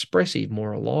 more expressive,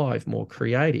 more alive, more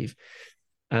creative,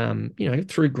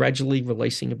 through gradually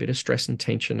releasing a bit of stress and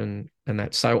tension and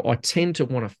that. So I tend to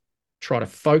want to try to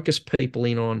focus people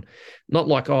in on, not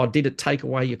like, oh, did it take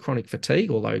away your chronic fatigue?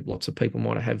 Although lots of people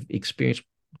might have experienced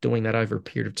doing that over a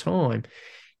period of time,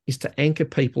 is to anchor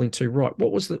people into, right,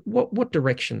 what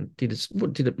direction did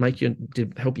it make you,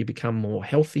 did it help you become more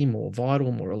healthy, more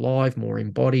vital, more alive, more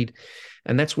embodied?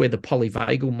 And that's where the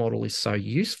polyvagal model is so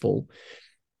useful,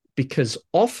 because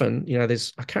often,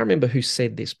 I can't remember who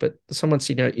said this, but someone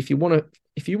said, if you want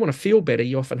to feel better,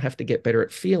 you often have to get better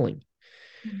at feeling.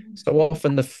 Mm-hmm. So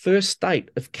often the first state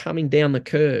of coming down the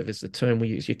curve is the term we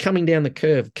use. You're coming down the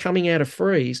curve, coming out of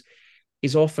freeze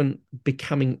is often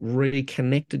becoming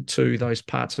reconnected to those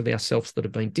parts of ourselves that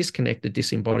have been disconnected,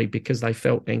 disembodied, because they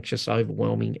felt anxious,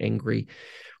 overwhelming, angry,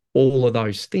 all of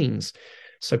those things.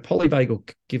 So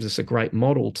polyvagal gives us a great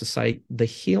model to say the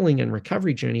healing and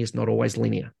recovery journey is not always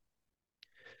linear.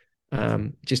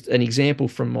 Just an example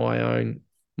from my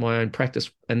own practice,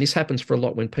 and this happens for a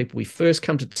lot when we first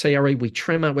come to TRE, we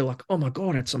tremor, we're like, oh my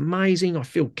God, it's amazing, I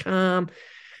feel calm.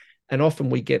 And often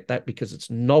we get that because it's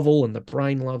novel and the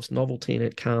brain loves novelty and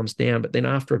it calms down. But then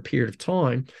after a period of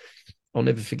time, I'll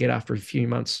never forget, after a few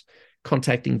months,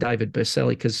 contacting David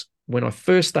Berselli, because when I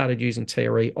first started using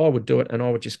TRE, I would do it and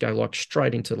I would just go like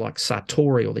straight into like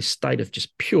Satori, or this state of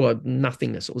just pure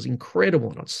nothingness. It was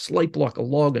incredible. And I'd sleep like a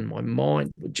log and my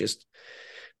mind would just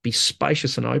be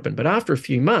spacious and open. But after a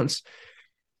few months,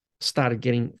 I'm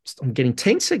getting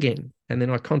tense again. And then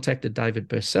I contacted David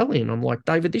Berselli and I'm like,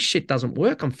 David, this shit doesn't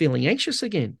work. I'm feeling anxious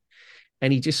again.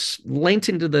 And he just leant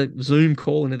into the Zoom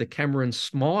call, into the camera, and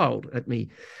smiled at me.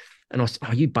 And I said,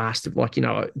 oh, you bastard.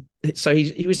 So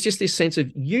he was just this sense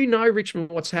of, Richmond,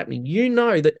 what's happening?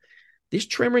 That this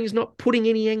tremoring is not putting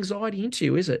any anxiety into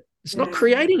you, is it? It's not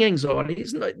creating anxiety.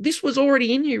 This was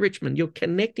already in you, Richmond. You're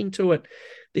connecting to it.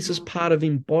 This is part of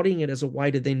embodying it as a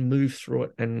way to then move through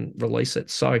it and release it.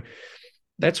 So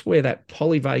that's where that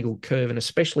polyvagal curve, and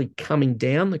especially coming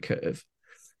down the curve,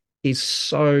 is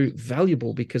so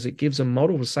valuable, because it gives a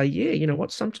model to say,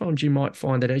 sometimes you might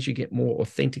find that as you get more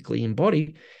authentically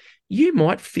embodied, you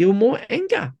might feel more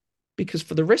anger, because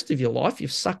for the rest of your life,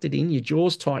 you've sucked it in, your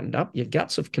jaw's tightened up, your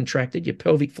guts have contracted, your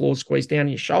pelvic floor squeezed down,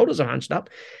 and your shoulders are hunched up,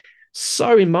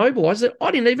 so immobilized that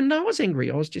I didn't even know I was angry.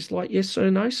 I was just like, yes,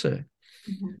 sir, no, sir.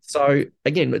 Mm-hmm. So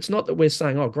again, it's not that we're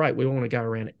saying, oh, great, we all want to go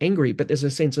around angry, but there's a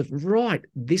sense of, right,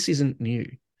 this isn't new.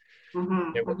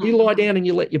 Mm-hmm. When you lie down and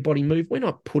you let your body move, we're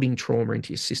not putting trauma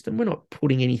into your system. We're not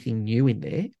putting anything new in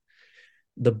there.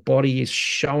 The body is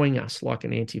showing us, like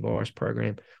an antivirus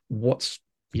program, what's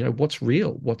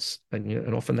real,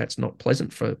 and often that's not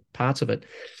pleasant for parts of it.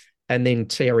 And then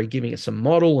TRE giving us a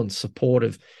model and support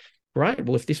of, great,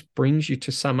 well, if this brings you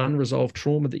to some unresolved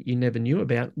trauma that you never knew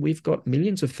about, we've got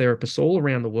millions of therapists all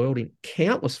around the world in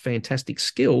countless fantastic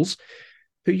skills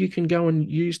who you can go and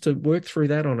use to work through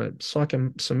that on a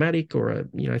psychosomatic or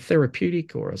a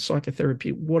therapeutic or a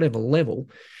psychotherapy, whatever level.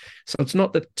 So it's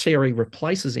not that TRE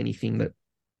replaces anything that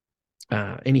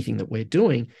we're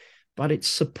doing, but it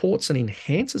supports and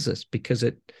enhances us, because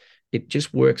it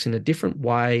just works in a different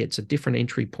way. It's a different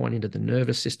entry point into the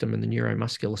nervous system and the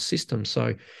neuromuscular system.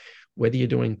 So whether you're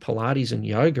doing Pilates and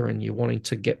yoga and you're wanting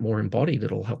to get more embodied,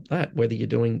 it'll help that. Whether you're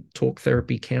doing talk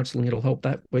therapy, counseling, it'll help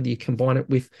that. Whether you combine it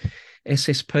with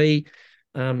SSP,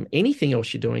 anything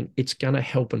else you're doing, it's going to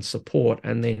help and support.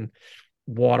 And then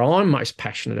what I'm most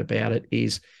passionate about it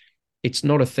is, it's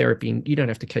not a therapy. You don't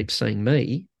have to keep seeing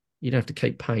me. You don't have to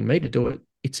keep paying me to do it.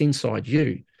 It's inside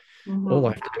you. Mm-hmm. All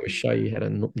I have to do is show you how to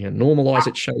normalize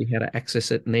it, show you how to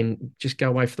access it, and then just go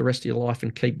away for the rest of your life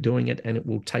and keep doing it. And it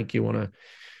will take you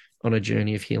on a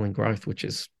journey of healing growth, which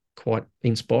is quite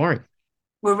inspiring.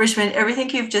 Well, Richmond,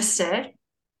 everything you've just said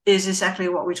is exactly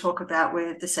what we talk about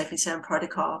with the Safe and Sound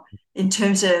protocol, in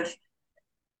terms of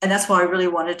and that's why I really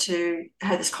wanted to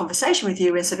have this conversation with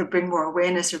you and sort of bring more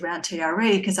awareness around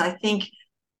TRE, because I think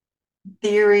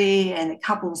theory and it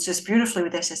couples just beautifully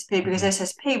with SSP, because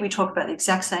SSP, we talk about the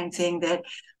exact same thing, that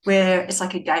where it's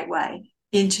like a gateway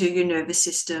into your nervous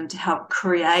system to help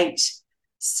create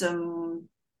some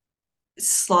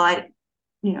slight,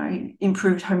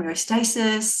 improved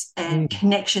homeostasis and Mm.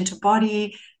 connection to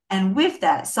body. And with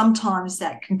that, sometimes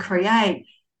that can create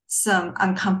some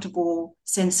uncomfortable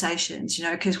sensations,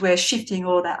 because we're shifting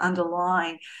all that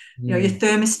underlying, your Mm.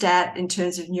 thermostat in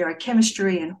terms of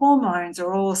neurochemistry and hormones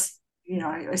are all,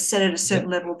 are set at a certain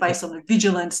Yep. level based Yep. on the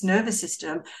vigilance nervous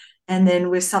system. And then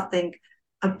with something,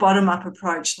 a bottom up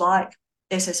approach like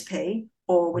SSP,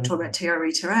 or we're talking about Mm.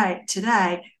 TRE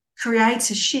today,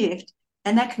 creates a shift,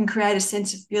 and that can create a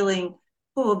sense of feeling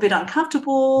a bit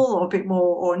uncomfortable or a bit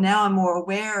more, or now I'm more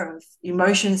aware of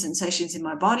emotions and sensations in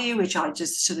my body, which I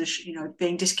just sort of,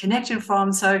 being disconnected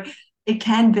from. So it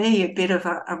can be a bit of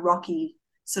a rocky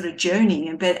sort of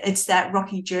journey, but it's that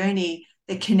rocky journey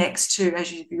that connects to,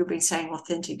 as you've been saying,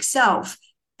 authentic self,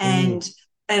 Mm.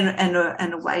 and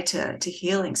and a way to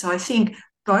healing. So I think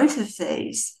both of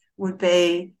these would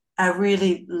be a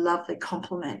really lovely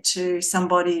complement to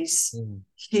somebody's Mm.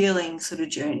 healing sort of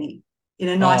journey in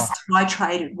a nice Oh,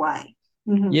 titrated way.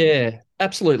 Mm-hmm. yeah,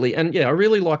 absolutely. And yeah, I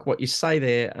really like what you say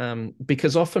there,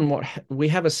 because often we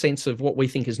have a sense of what we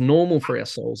think is normal for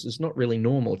ourselves is not really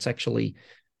normal. It's actually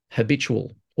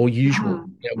habitual or usual.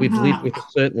 We've lived Mm-hmm. with a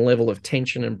certain level of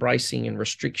tension and bracing and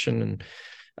restriction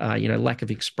and lack of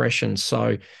expression.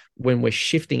 So when we're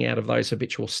shifting out of those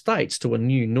habitual states to a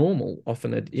new normal,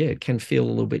 often it can feel a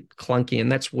little bit clunky.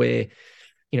 And that's where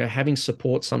having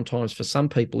support sometimes for some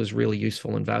people is really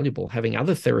useful and valuable. Having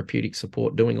other therapeutic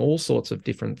support, doing all sorts of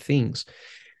different things,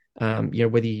 whether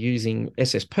you're using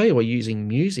SSP or using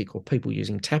music or people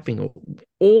using tapping or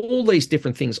all these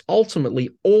different things, ultimately,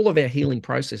 all of our healing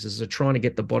processes are trying to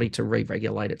get the body to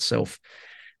re-regulate itself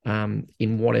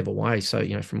in whatever way. So,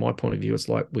 from my point of view, it's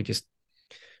like we just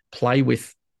play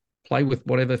with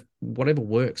whatever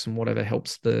works and whatever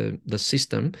helps the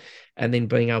system, and then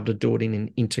being able to do it in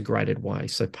an integrated way.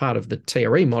 So part of the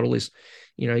TRE model is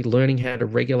learning how to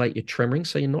regulate your tremoring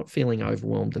so you're not feeling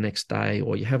overwhelmed the next day,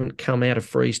 or you haven't come out of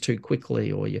freeze too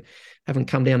quickly, or you haven't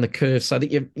come down the curve so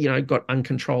that you've got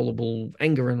uncontrollable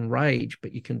anger and rage,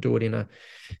 but you can do it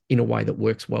in a way that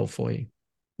works well for you.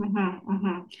 Mm-hmm.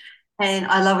 Mm-hmm. And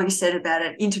I love what you said about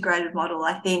an integrated model.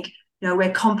 I think,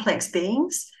 we're complex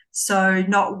beings. So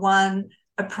not one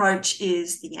approach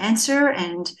is the answer.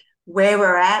 And where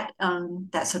we're at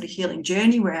that sort of healing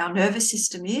journey, where our nervous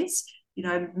system is,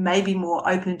 maybe more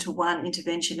open to one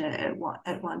intervention at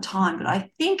one time. But I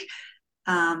think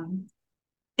um,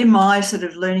 in my sort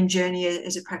of learning journey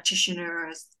as a practitioner,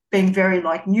 as being very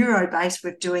like neuro-based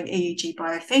with doing EEG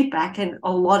biofeedback, and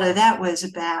a lot of that was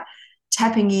about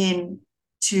tapping in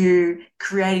to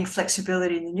creating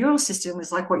flexibility in the neural system,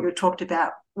 was like what you talked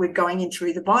about with going in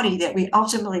through the body, that we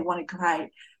ultimately want to create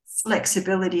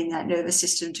flexibility in that nervous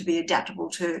system to be adaptable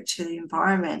to the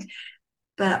environment.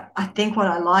 But I think what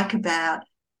I like about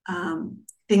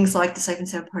things like the Safe and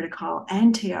Sound Protocol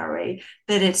and TRE,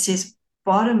 that it's this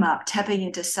bottom up, tapping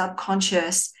into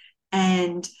subconscious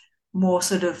and more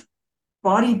sort of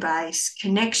body based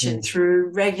connection Mm.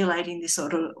 through regulating this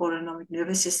sort of autonomic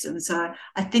nervous system. So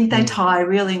I think they Mm. tie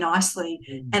really nicely.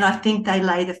 Mm. And I think they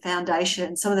lay the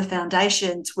foundation, some of the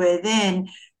foundations where then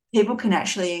people can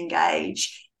actually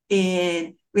engage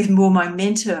in with more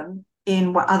momentum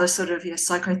in what other sort of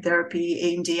psychotherapy,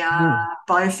 EMDR, Mm.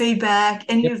 biofeedback,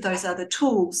 any Yep. of those other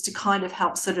tools to kind of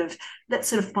help let's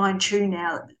sort of fine tune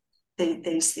out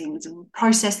these things and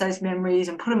process those memories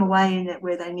and put them away in it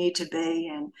where they need to be,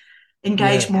 and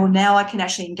engage Yeah. more. Now I can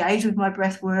actually engage with my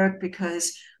breath work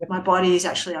because Yep. my body is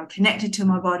actually, I'm connected to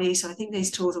my body. So I think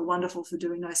these tools are wonderful for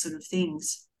doing those sort of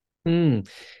things. Mm.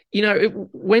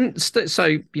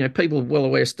 People are well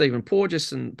aware of Stephen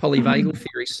Porges and polyvagal Mm-hmm.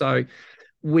 theory. So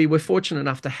we were fortunate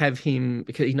enough to have him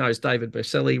because he knows David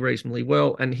Berceli reasonably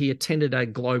well, and he attended a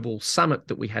global summit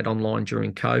that we had online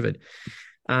during COVID.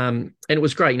 And it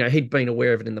was great. He'd been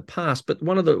aware of it in the past, but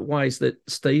one of the ways that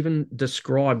Stephen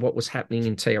described what was happening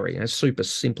in TRE, super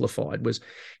simplified, was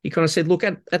he kind of said, look,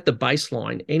 at the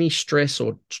baseline, any stress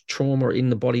or trauma in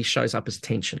the body shows up as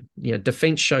tension.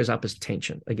 Defense shows up as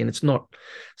tension. Again, it's not,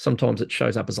 sometimes it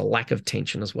shows up as a lack of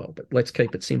tension as well, but let's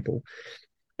keep it simple.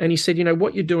 And he said,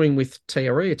 what you're doing with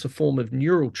TRE, it's a form of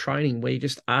neural training where you're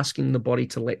just asking the body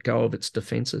to let go of its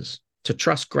defenses, to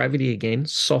trust gravity again,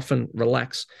 soften,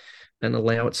 relax, and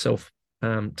allow itself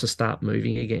to start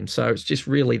moving again. So it's just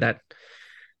really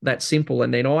that simple.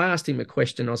 And then I asked him a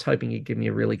question. I was hoping he'd give me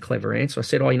a really clever answer. I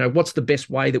said, what's the best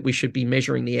way that we should be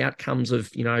measuring the outcomes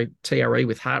of, TRE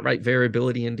with heart rate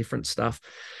variability and different stuff?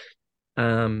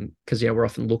 Because we're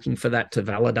often looking for that to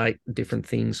validate different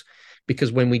things.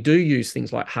 Because when we do use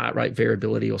things like heart rate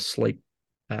variability or sleep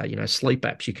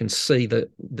apps, you can see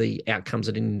the outcomes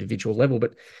at an individual level.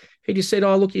 But he just said,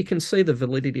 look, you can see the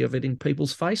validity of it in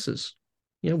people's faces.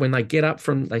 When they get up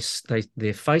from,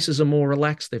 their faces are more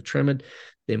relaxed, they've tremored,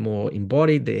 they're more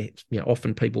embodied.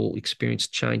 Often people experience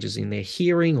changes in their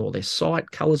hearing or their sight,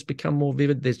 colors become more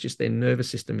vivid. There's just their nervous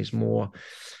system is more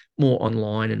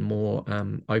online and more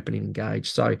open and engaged.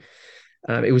 So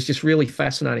it was just really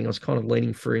fascinating. I was kind of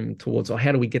leaning for him towards,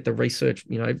 how do we get the research,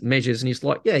 measures? And he's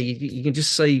like, you can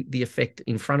just see the effect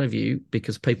in front of you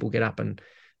because people get up and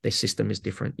their system is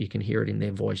different. You can hear it in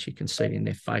their voice. You can see it in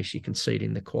their face. You can see it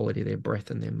in the quality of their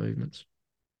breath and their movements.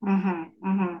 Mm-hmm,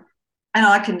 mm-hmm. And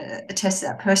I can attest to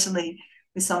that personally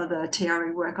with some of the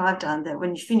TRE work I've done, that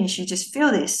when you finish, you just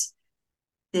feel this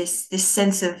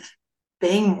sense of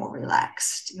being more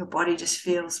relaxed. Your body just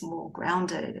feels more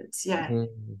grounded. It's, you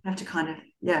have to kind of,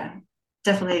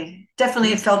 definitely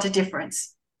felt a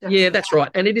difference. Definitely. Yeah, that's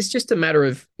right. And it is just a matter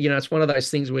of, it's one of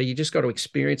those things where you just got to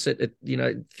experience it.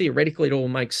 Theoretically, it all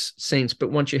makes sense.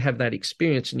 But once you have that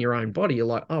experience in your own body, you're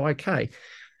like, oh, okay.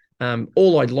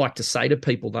 All I'd like to say to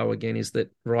people, though, again, is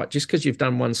that, right, just because you've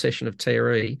done one session of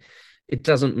TRE, it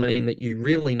doesn't mean that you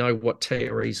really know what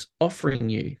TRE is offering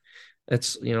you.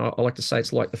 It's, I like to say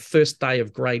it's like the first day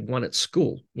of grade 1 at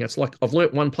school. It's like I've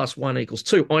learnt 1 + 1 =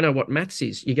 2. I know what maths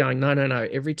is. You're going, no.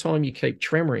 Every time you keep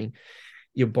tremoring,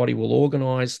 your body will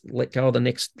organize, let go of the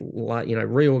next layer,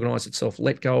 reorganize itself,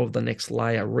 let go of the next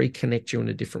layer, reconnect you in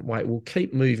a different way. It will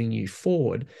keep moving you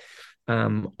forward,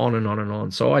 on and on and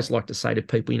on. So I always like to say to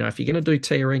people, if you're going to do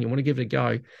TRE and you want to give it a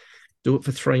go, do it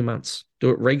for 3 months.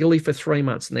 Do it regularly for 3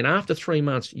 months. And then after 3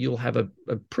 months, you'll have a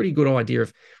pretty good idea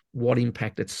of what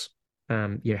impact it's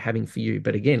having for you.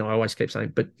 But again, I always keep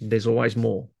saying, but there's always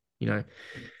more.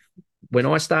 When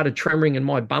I started tremoring and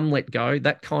my bum let go,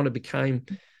 that kind of became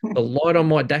the light on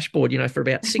my dashboard. For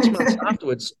about 6 months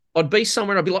afterwards, I'd be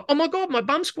somewhere and I'd be like, oh my God, my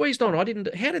bum squeezed on. How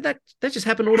did that just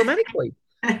happen automatically?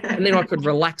 And then I could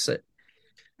relax it.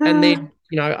 And then,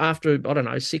 after, I don't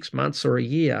know, 6 months or a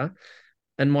year,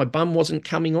 and my bum wasn't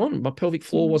coming on, my pelvic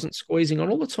floor wasn't squeezing on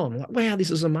all the time. I'm like, wow,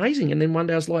 this is amazing. And then one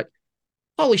day I was like,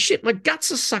 holy shit, my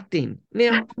guts are sucked in.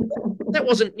 Now, that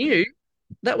wasn't new.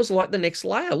 That was like the next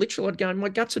layer. Literally, I'd go,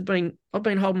 I've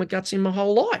been holding my guts in my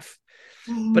whole life.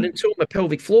 But until my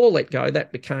pelvic floor let go,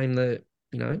 that became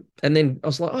and then I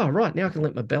was like, oh, right, now I can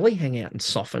let my belly hang out and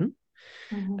soften.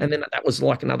 And then that was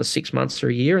like another 6 months or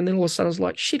a year. And then all of a sudden I was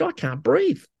like, shit, I can't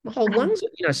breathe. My whole lungs,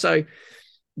 so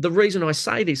the reason I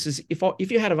say this is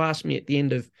if you had have asked me at the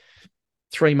end of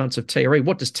 3 months of TRE,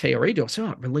 what does TRE do? I say,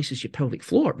 it releases your pelvic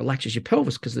floor. It relaxes your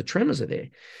pelvis because the tremors are there.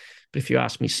 But if you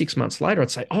ask me 6 months later,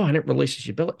 I'd say, and it releases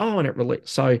your belly. And it releases.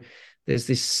 So there's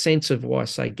this sense of why I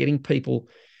say getting people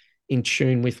in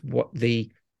tune with what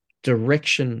the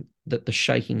direction that the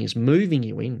shaking is moving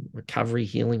you in, recovery,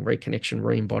 healing, reconnection,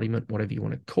 re-embodiment, whatever you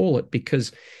want to call it,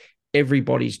 because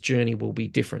everybody's journey will be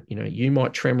different. You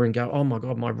might tremor and go, oh my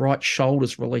God, my right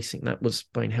shoulder's releasing. That was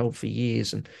been held for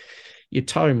years. And your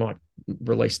toe might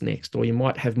release next, or you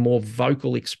might have more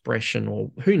vocal expression,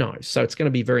 or who knows. So it's going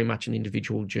to be very much an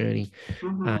individual journey.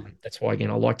 That's why,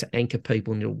 again, I like to anchor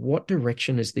people into what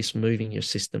direction is this moving your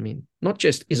system in? Not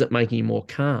just, is it making you more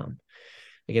calm?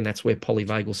 Again, that's where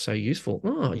Polyvagal is so useful.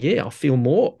 Oh yeah, I feel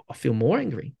more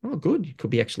angry. Oh, good. You could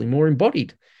be actually more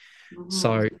embodied.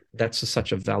 So that's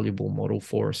such a valuable model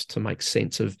for us to make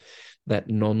sense of that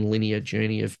non-linear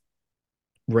journey of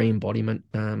re-embodiment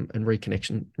and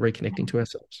reconnecting to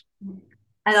ourselves.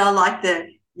 And I like that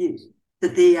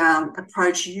the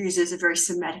approach you use is a very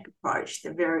somatic approach.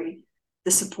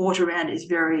 The support around it is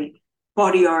very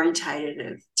body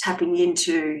orientated, of tapping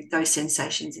into those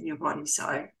sensations in your body.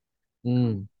 So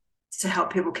to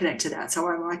help people connect to that. So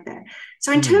I like that.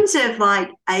 So in terms of like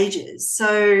ages,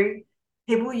 so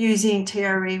people using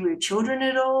TRE with children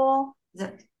at all?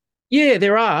 Yeah,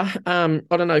 there are. I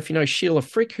don't know if you know Sheila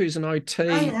Frick, who's an OT.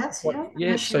 Oh, yes, yeah.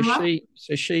 Yeah,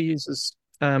 so she uses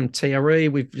TRE.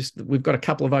 We've got a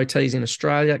couple of OTs in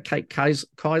Australia. Kate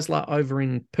Keisler over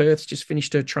in Perth just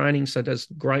finished her training, so does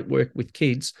great work with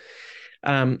kids.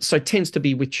 So tends to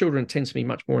be with children, tends to be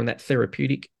much more in that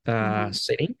therapeutic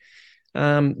setting.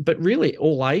 But really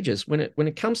all ages, when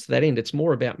it comes to that end, it's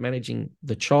more about managing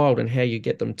the child and how you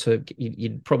get them to,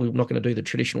 you're probably not going to do the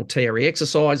traditional TRE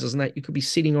exercises and that. You could be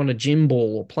sitting on a gym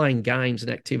ball or playing games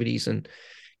and activities and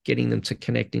getting them to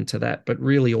connect into that. But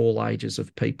really all ages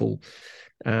of people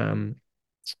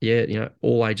Yeah,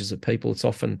 all ages of people. It's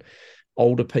often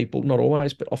older people, not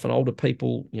always, but often older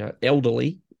people,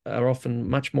 elderly are often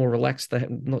much more relaxed. They're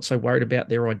not so worried about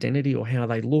their identity or how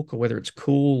they look or whether it's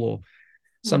cool. Or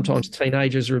sometimes Mm.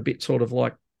 teenagers are a bit sort of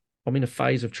like, I'm in a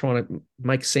phase of trying to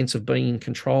make sense of being in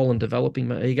control and developing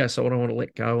my ego, so I don't want to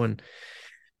let go.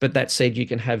 But that said, you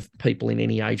can have people in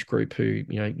any age group who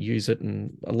use it,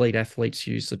 and elite athletes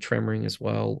use the tremoring as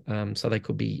well. So they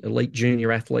could be elite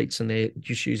junior athletes, and they're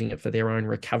just using it for their own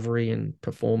recovery and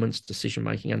performance, decision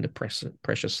making under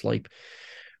pressure, sleep,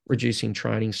 reducing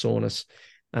training soreness.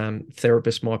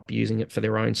 Therapists might be using it for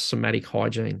their own somatic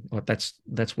hygiene. Like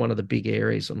that's one of the big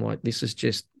areas. I'm like, this is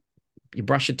just, you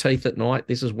brush your teeth at night.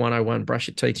 This is 101. Brush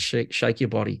your teeth, shake your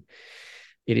body.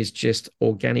 It is just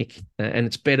organic, and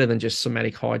it's better than just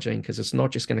somatic hygiene, because it's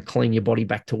not just going to clean your body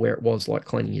back to where it was like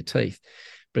cleaning your teeth,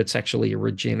 but it's actually a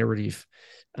regenerative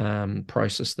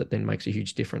process that then makes a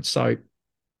huge difference. So,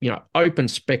 open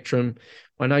spectrum.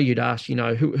 I know you'd ask,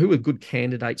 who are good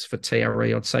candidates for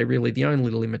TRE? I'd say really the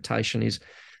only limitation is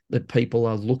that people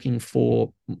are looking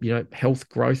for, health,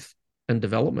 growth, and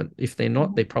development. If they're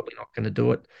not, they're probably not going to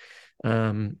do it.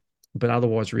 But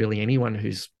otherwise, really anyone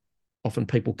who's, often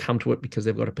people come to it because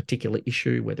they've got a particular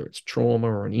issue, whether it's trauma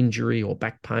or an injury or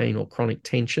back pain or chronic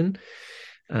tension.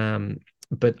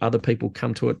 But other people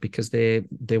come to it because they're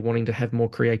wanting to have more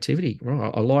creativity.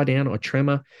 Right? I lie down, I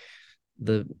tremor,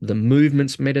 the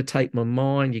movements meditate my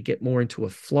mind. You get more into a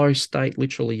flow state.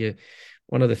 Literally,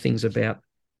 one of the things about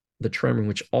the tremoring,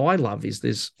 which I love,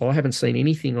 is I haven't seen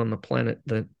anything on the planet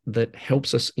that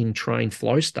helps us in trained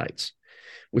flow states,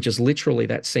 which is literally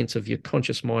that sense of your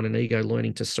conscious mind and ego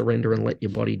learning to surrender and let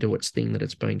your body do its thing that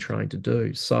it's been trained to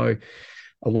do. So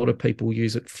a lot of people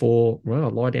use it for, well, I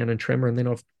lie down and tremor, and then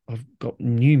I've got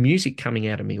new music coming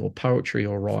out of me, or poetry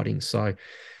or writing. So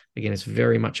again, it's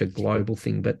very much a global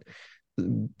thing. But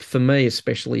for me,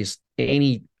 especially, is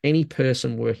any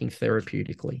person working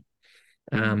therapeutically,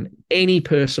 any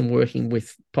person working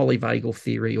with polyvagal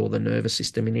theory or the nervous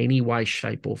system in any way,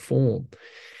 shape, or form.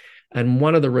 And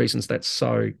one of the reasons that's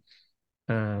so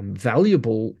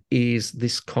valuable is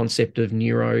this concept of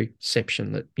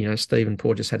neuroception that, Stephen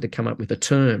Porges had to come up with a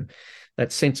term,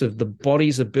 that sense of the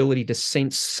body's ability to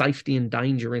sense safety and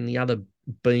danger in the other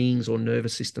beings or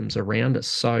nervous systems around us.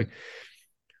 So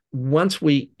once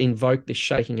we invoke this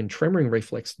shaking and tremoring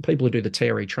reflex, people who do the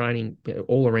TRE training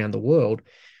all around the world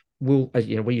will,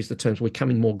 we use the terms, we're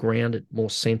becoming more grounded, more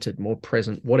centered, more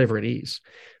present, whatever it is.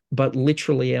 But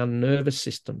literally our nervous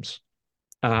systems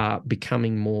are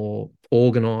becoming more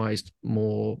organized,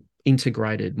 more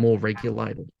integrated, more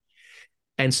regulated.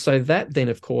 And so that then,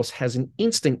 of course, has an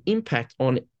instant impact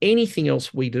on anything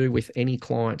else we do with any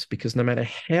clients, because no matter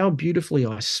how beautifully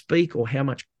I speak or how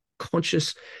much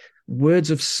conscious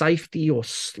words of safety or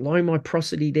slow my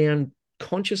prosody down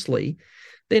consciously,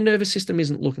 their nervous system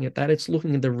isn't looking at that. It's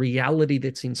looking at the reality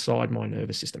that's inside my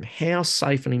nervous system. How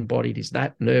safe and embodied is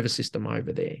that nervous system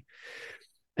over there?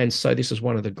 And so this is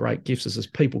one of the great gifts, is as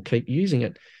people keep using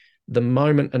it, the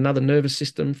moment another nervous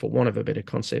system, for want of a better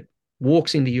concept,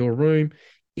 walks into your room,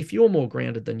 if you're more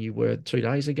grounded than you were 2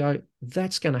 days ago,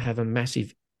 that's going to have a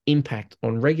massive impact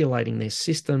on regulating their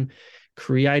system,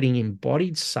 creating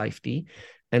embodied safety.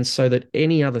 And so that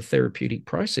any other therapeutic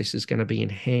process is going to be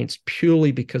enhanced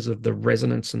purely because of the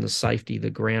resonance and the safety,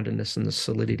 the groundedness and the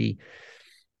solidity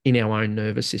in our own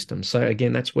nervous system. So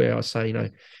again, that's where I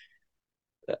say,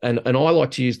 and I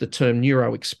like to use the term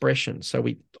neuro expression. So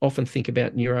we often think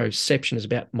about neuroception as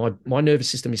about my nervous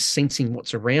system is sensing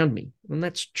what's around me. And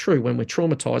that's true. When we're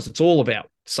traumatized, it's all about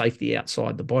safety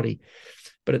outside the body.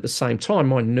 But at the same time,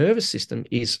 my nervous system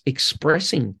is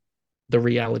expressing the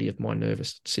reality of my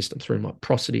nervous system through my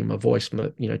prosody, my voice,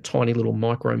 my tiny little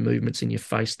micro movements in your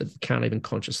face that you can't even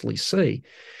consciously see.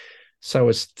 So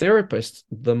as therapists,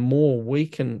 the more we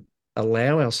can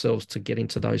allow ourselves to get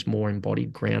into those more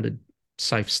embodied, grounded,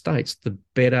 safe states, the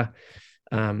better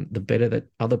that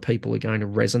other people are going to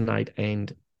resonate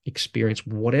and experience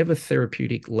whatever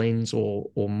therapeutic lens or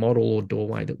model or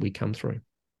doorway that we come through.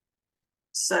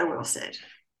 So well said.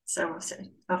 So well said.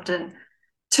 Often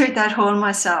toot that horn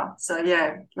myself. So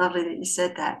yeah, lovely that you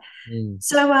said that.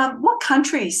 So what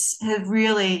countries have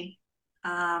really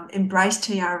embraced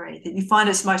TRE that you find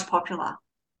is most popular?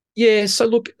 Yeah, so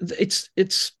look,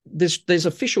 there's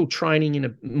official training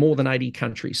in more than 80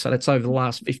 countries. So that's over the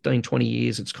last 15, 20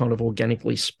 years. It's kind of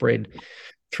organically spread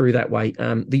through that way.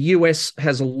 The US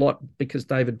has a lot because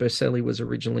David Berceli was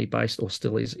originally based, or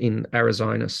still is, in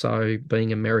Arizona. So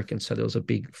being American, so there was a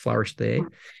big flourish there.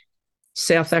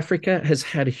 South Africa has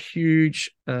had a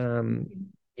huge,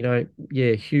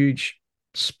 huge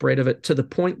spread of it to the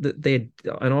point that and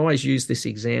I always use this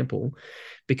example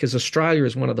because Australia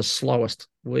is one of the slowest.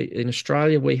 In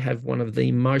Australia, we have one of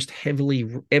the most heavily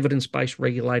evidence-based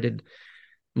regulated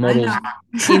I models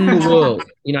in the know. world.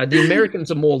 The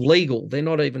Americans are more legal. They're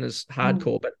not even as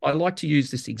hardcore, but I like to use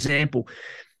this example.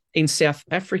 In South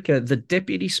Africa, the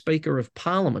Deputy Speaker of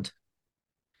Parliament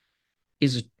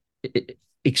is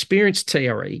experienced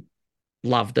TRE,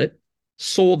 loved it,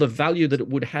 saw the value that it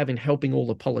would have in helping all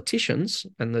the politicians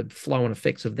and the flow and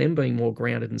effects of them being more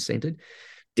grounded and centered,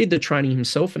 did the training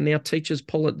himself, and now teaches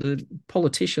the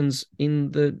politicians in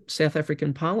the South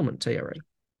African Parliament TRE.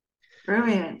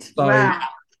 Brilliant. So,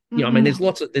 Wow. I mean,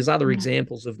 there's other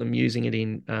examples of them using it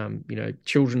in,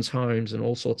 children's homes and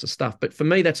all sorts of stuff. But for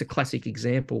me, that's a classic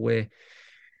example where,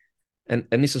 and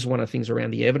this is one of the things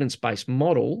around the evidence-based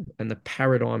model and the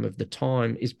paradigm of the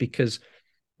time, is because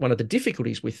one of the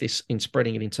difficulties with this in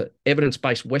spreading it into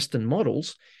evidence-based Western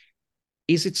models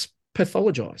is it's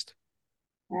pathologized.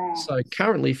 Wow. So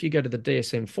currently, if you go to the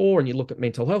DSM-4 and you look at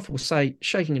mental health, we'll say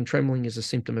shaking and trembling is a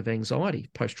symptom of anxiety,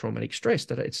 post-traumatic stress,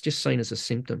 that it's just seen as a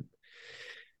symptom.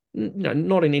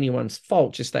 Not in anyone's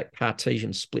fault, just that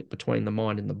Cartesian split between the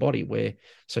mind and the body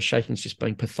so shaking's just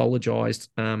being pathologized.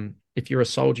 If you're a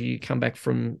soldier, you come back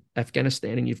from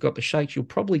Afghanistan and you've got the shakes, you'll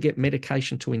probably get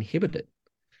medication to inhibit it.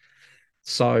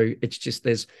 So it's just,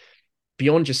 there's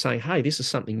beyond just saying, hey, this is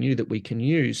something new that we can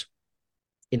use.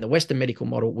 In the Western medical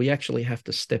model, we actually have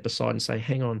to step aside and say,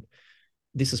 hang on,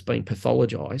 this has been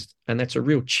pathologized. And that's a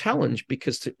real challenge,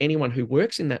 because to anyone who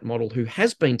works in that model who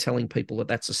has been telling people that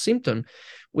that's a symptom,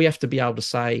 we have to be able to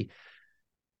say,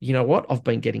 you know what, I've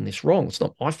been getting this wrong. It's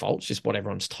not my fault. It's just what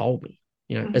everyone's told me.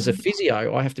 As a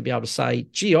physio, I have to be able to say,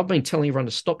 gee, I've been telling everyone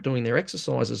to stop doing their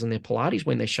exercises and their Pilates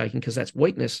when they're shaking because that's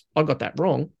weakness. I got that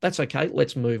wrong. That's okay.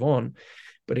 Let's move on.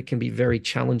 But it can be very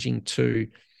challenging to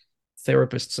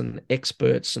therapists and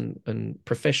experts and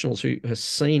professionals who are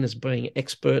seen as being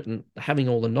expert and having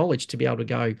all the knowledge to be able to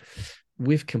go,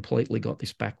 we've completely got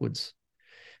this backwards.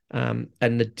 And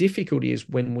the difficulty is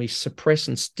when we suppress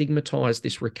and stigmatize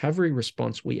this recovery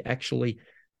response, we actually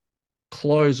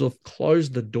close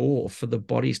the door for the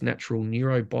body's natural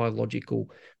neurobiological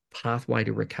pathway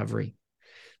to recovery.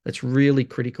 That's really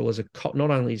critical as not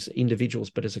only as individuals,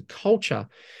 but as a culture.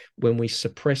 When we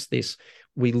suppress this,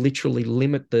 we literally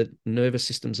limit the nervous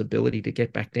system's ability to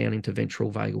get back down into ventral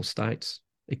vagal states.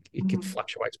 It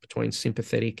fluctuates between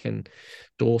sympathetic and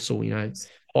dorsal,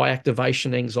 high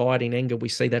activation, anxiety and anger. We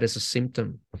see that as a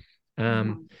symptom.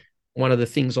 One of the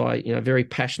things I, very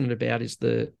passionate about is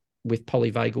with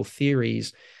polyvagal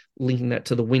theories, linking that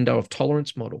to the window of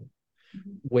tolerance model,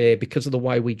 where because of the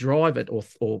way we drive it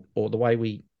or the way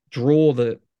we draw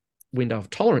the window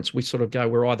of tolerance, we sort of go,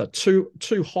 we're either too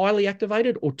highly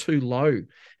activated or too low,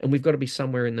 and we've got to be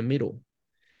somewhere in the middle.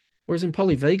 Whereas in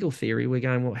polyvagal theory, we're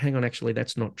going, well, hang on, actually,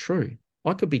 that's not true.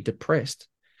 I could be depressed.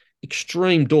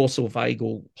 Extreme dorsal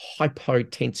vagal,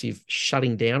 hypotensive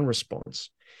shutting down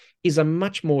response is a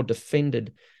much more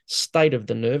defended state of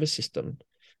the nervous system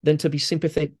than to be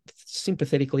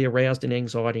sympathetically aroused in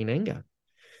anxiety and anger.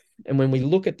 And when we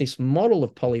look at this model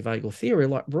of polyvagal theory,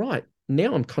 like, right,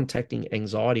 now I'm contacting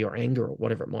anxiety or anger or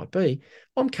whatever it might be,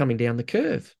 I'm coming down the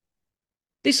curve.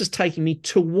 This is taking me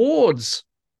towards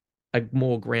a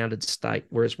more grounded state,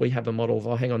 whereas we have a model of,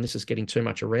 oh, hang on, this is getting too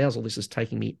much arousal. This is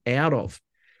taking me out of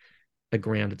a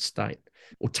grounded state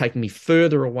or taking me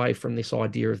further away from this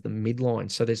idea of the midline.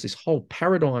 So there's this whole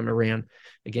paradigm around,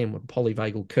 again, with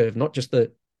polyvagal curve, not just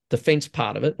the defense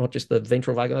part of it, not just the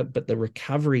ventral vagal, but the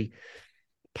recovery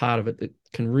part of it that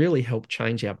can really help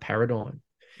change our paradigm.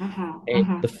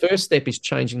 And the first step is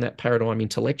changing that paradigm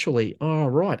intellectually. Oh,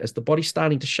 right. As the body's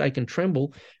starting to shake and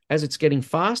tremble, as it's getting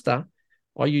faster,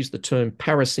 I use the term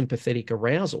parasympathetic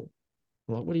arousal.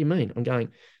 I'm like, what do you mean? I'm going,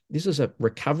 this is a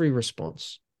recovery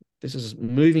response. This is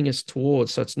moving us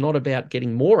towards. So it's not about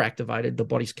getting more activated. The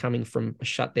body's coming from a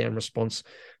shutdown response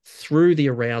through the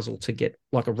arousal to get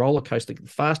like a roller coaster. The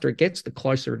faster it gets, the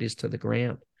closer it is to the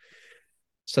ground.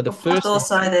 So the first.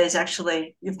 Also, there's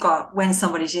actually, you've got when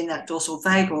somebody's in that dorsal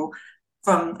vagal,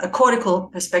 from a cortical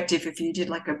perspective, if you did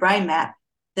like a brain map,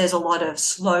 there's a lot of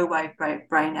slow wave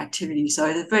brain activity.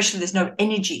 So virtually there's no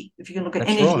energy. If you can look at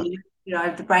energy,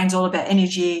 right, the brain's all about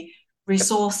energy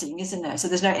resourcing, isn't it? So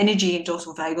there's no energy in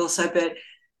dorsal vagal. So, but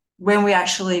when we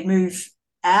actually move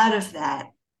out of that,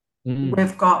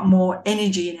 we've got more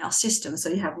energy in our system. So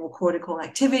you have more cortical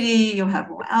activity, you'll have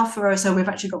more alpha. So we've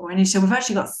actually got more energy. So we've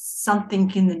actually got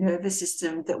something in the nervous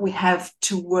system that we have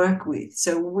to work with.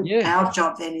 So our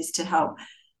job then is to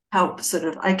help sort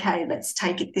of, okay, let's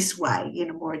take it this way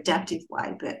in a more adaptive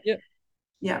way. But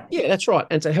Yeah. Yeah, that's right.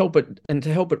 And to help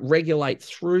it regulate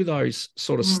through those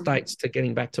sort of Mm. states to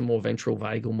getting back to more ventral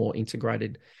vagal, more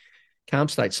integrated calm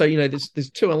state. So, you know, there's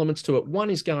two elements to it.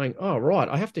 One is going, oh, right,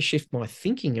 I have to shift my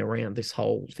thinking around this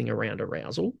whole thing around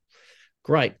arousal.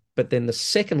 Great. But then the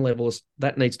second level is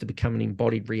that needs to become an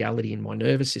embodied reality in my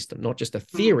nervous system, not just a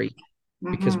Mm. theory.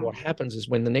 Because Mm-hmm. what happens is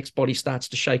when the next body starts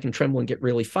to shake and tremble and get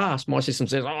really fast, my system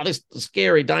says, oh, this is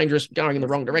scary, dangerous, going in the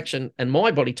wrong direction. And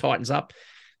my body tightens up.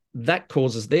 That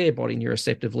causes their body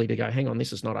neuroceptively to go, hang on,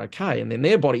 this is not okay. And then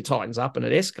their body tightens up and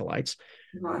it escalates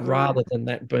Right, right. rather than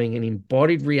that being an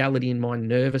embodied reality in my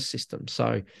nervous system.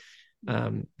 So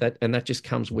that just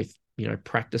comes with, you know,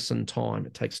 practice and time.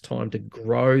 It takes time to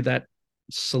grow that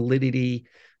solidity,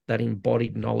 that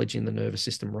embodied knowledge in the nervous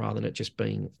system rather than it just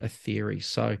being a theory.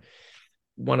 So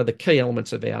one of the key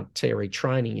elements of our TRE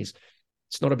training is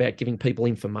it's not about giving people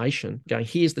information, going,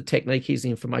 here's the technique, here's the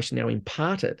information, now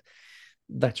impart it.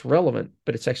 That's relevant,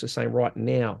 but it's actually saying right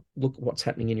now, look what's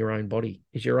happening in your own body.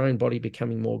 Is your own body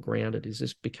becoming more grounded? Is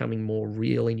this becoming more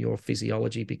real in your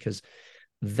physiology? Because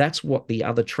that's what the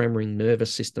other tremoring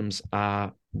nervous systems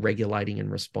are regulating and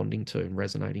responding to and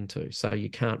resonating to. So you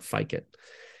can't fake it.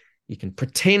 You can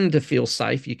pretend to feel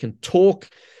safe. You can talk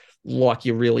like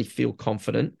you really feel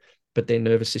confident, but their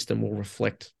nervous system will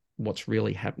reflect what's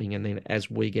really happening. And then as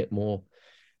we get more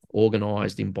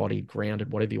organized, embodied,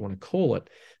 grounded, whatever you want to call it,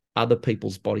 other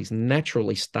people's bodies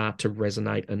naturally start to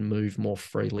resonate and move more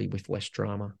freely with less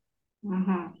drama.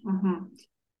 Mm-hmm. Mm-hmm.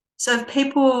 So if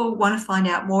people want to find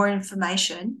out more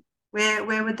information,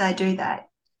 where would they do that?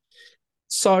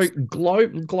 So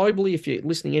globally, if you're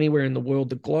listening anywhere in the world,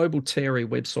 the global TRE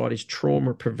website is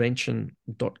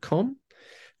traumaprevention.com.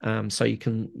 So you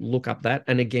can look up that.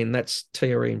 And again, that's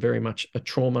TRE and very much a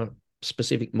trauma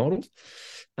specific model.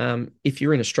 If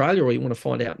you're in Australia or you want to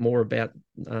find out more about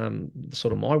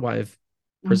sort of my way of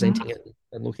presenting Mm-hmm. it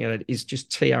and looking at it, is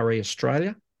just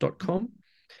treaustralia.com.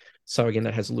 So again,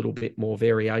 that has a little bit more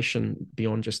variation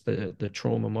beyond just the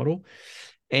trauma model.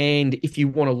 And if you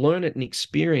want to learn it and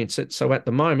experience it, so at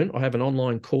the moment, I have an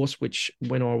online course, which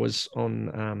when I was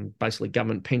on basically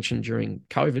government pension during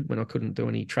COVID, when I couldn't do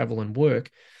any travel and work.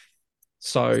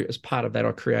 So as part of that,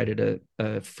 I created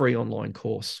a free online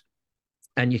course.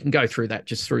 And you can go through that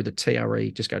just through the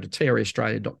TRE, just go to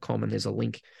treaustralia.com and there's a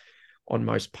link on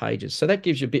most pages. So that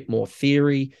gives you a bit more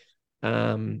theory.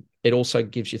 It also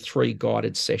gives you 3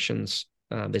 guided sessions.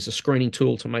 There's a screening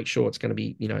tool to make sure it's going to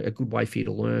be, you know, a good way for you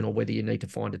to learn, or whether you need to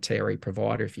find a TRE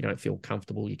provider. If you don't feel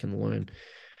comfortable, you can learn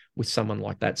with someone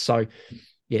like that. So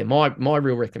yeah, my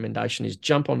real recommendation is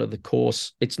jump onto the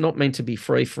course. It's not meant to be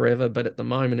free forever, but at the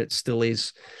moment it still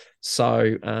is.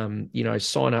 So, you know,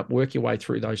 sign up, work your way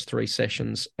through those 3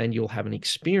 sessions and you'll have an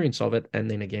experience of it. And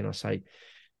then again, I say,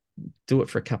 do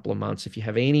it for a couple of months. If you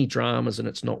have any dramas and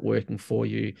it's not working for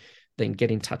you, then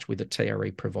get in touch with a TRE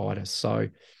provider. So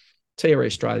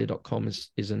treaustralia.com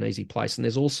is an easy place. And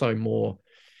there's also more,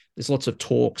 there's lots of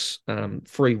talks,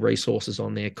 free resources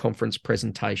on there, conference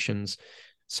presentations.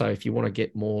 So if you want to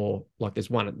get more, like there's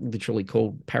one literally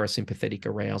called parasympathetic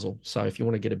arousal. So if you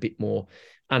want to get a bit more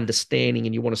understanding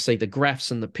and you want to see the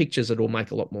graphs and the pictures, it'll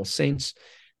make a lot more sense.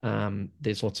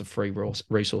 There's lots of free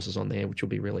resources on there, which will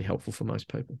be really helpful for most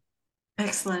people.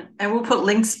 Excellent. And we'll put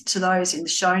links to those in the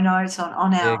show notes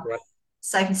on Yeah, our great.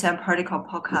 Safe and Sound Protocol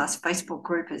podcast Facebook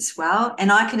group as well. And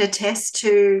I can attest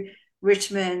to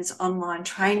Richmond's online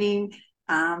training.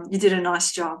 You did a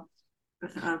nice job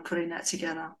with putting that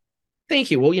together. Thank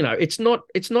you. Well, you know, it's not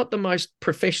the most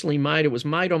professionally made. It was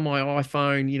made on my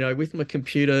iPhone, you know, with my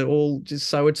computer, all just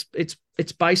so it's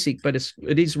basic, but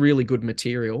it is really good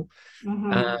material.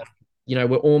 Mm-hmm. Uh, you know,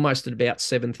 we're almost at about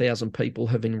 7,000 people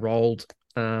have enrolled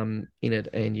in it,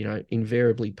 and you know,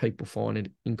 invariably people find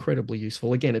it incredibly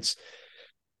useful. Again, it's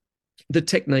the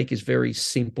technique is very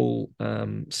simple,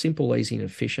 simple, easy, and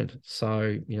efficient.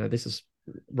 So, you know, this is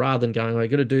rather than going, I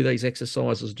got to do these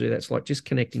exercises, do that. It's like just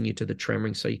connecting you to the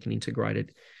tremoring so you can integrate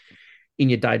it in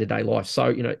your day-to-day life. So,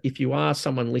 you know, if you are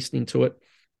someone listening to it,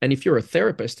 and if you're a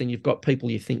therapist and you've got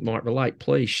people you think might relate,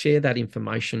 please share that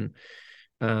information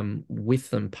with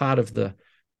them. Part of the,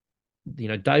 you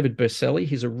know, David Berselli,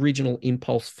 his original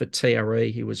impulse for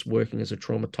TRE, he was working as a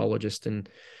traumatologist in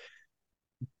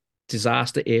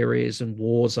disaster areas and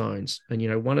war zones. And, you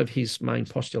know, one of his main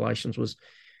postulations was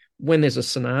when there's a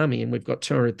tsunami and we've got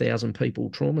 200,000 people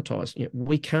traumatized, you know,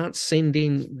 we can't send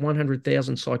in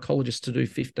 100,000 psychologists to do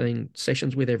 15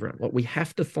 sessions with everyone. Like, we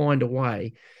have to find a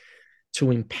way to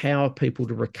empower people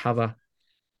to recover,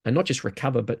 and not just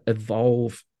recover, but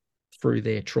evolve through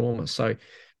their trauma. So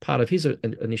part of his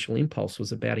initial impulse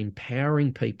was about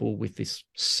empowering people with this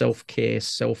self-care,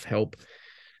 self-help,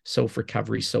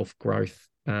 self-recovery, self-growth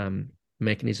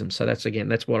mechanisms. So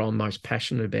that's what I'm most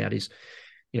passionate about is,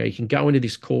 you can go into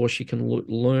this course, you can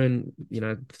learn,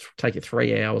 take it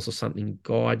 3 hours or something,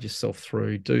 guide yourself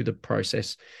through, do the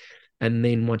process. And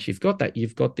then once you've got that,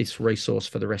 you've got this resource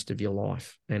for the rest of your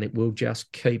life, and it will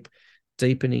just keep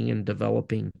deepening and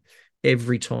developing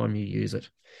every time you use it.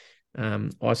 I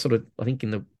think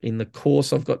in the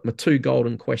course, I've got my 2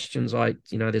 golden questions.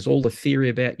 There's all the theory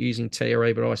about using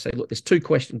TRE, but I say, look, there's 2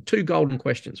 golden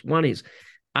questions. One is,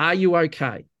 are you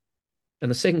okay? And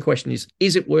the second question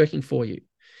is it working for you?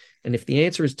 And if the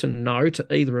answer is to no to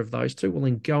either of those 2, well,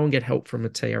 then go and get help from a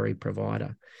TRE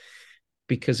provider.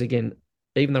 Because again,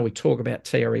 even though we talk about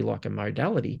TRE like a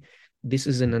modality, this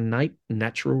is an innate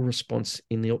natural response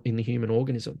in the human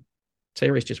organism.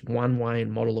 TRE is just one way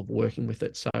and model of working with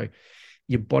it. So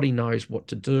your body knows what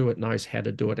to do, it knows how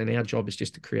to do it, and our job is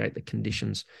just to create the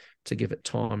conditions to give it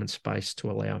time and space to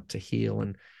allow it to heal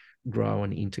and grow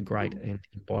and integrate and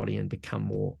embody and become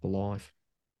more alive.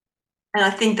 And I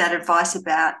think that advice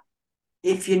about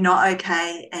if you're not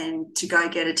okay and to go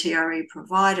get a TRE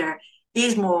provider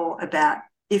is more about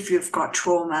if you've got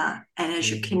trauma and as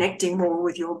you're connecting more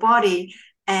with your body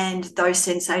and those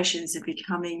sensations are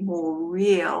becoming more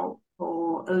real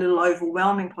or a little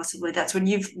overwhelming possibly, that's when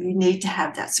you need to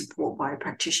have that support by a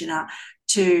practitioner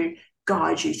to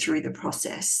guide you through the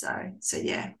process. So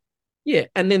yeah. Yeah,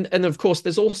 and of course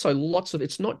there's also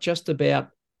it's not just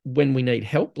about when we need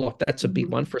help, like that's a big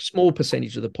one for a small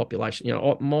percentage of the population.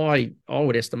 I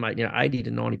would estimate, 80 to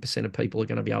 90% of people are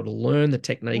going to be able to learn the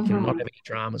technique and not have any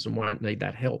dramas and won't need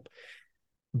that help.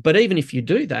 But even if you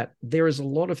do that, there is a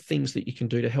lot of things that you can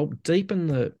do to help deepen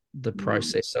the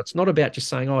process. So it's not about just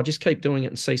saying, just keep doing it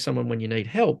and see someone when you need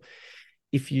help.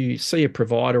 If you see a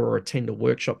provider or attend a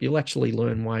workshop, you'll actually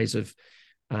learn ways of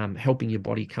helping your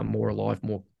body come more alive,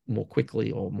 more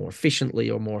quickly or more efficiently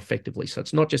or more effectively. So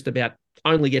it's not just about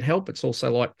only get help. It's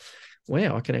also like,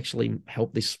 wow, I can actually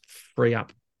help this free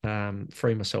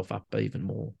myself up even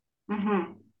more.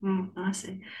 I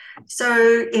see.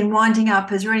 So in winding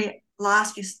up, is there any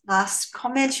last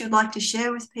comments you'd like to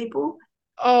share with people?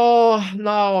 Oh,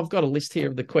 no, I've got a list here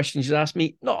of the questions you asked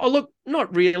me. No, look,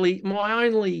 not really.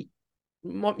 My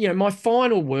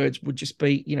final words would just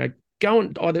be, go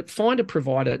and either find a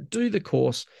provider, do the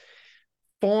course,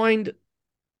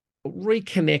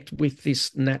 reconnect with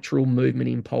this natural movement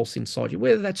impulse inside you,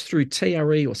 whether that's through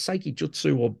TRE or Seiki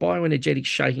Jutsu or bioenergetic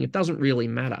shaking, it doesn't really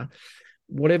matter.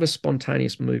 Whatever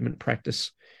spontaneous movement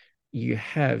practice you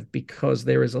have, because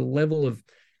there is a level of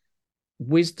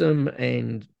wisdom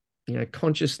and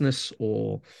consciousness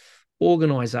or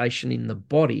organization in the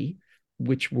body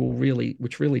which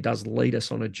really does lead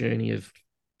us on a journey of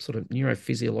sort of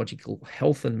neurophysiological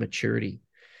health and maturity.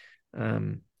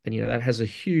 And that has a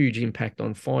huge impact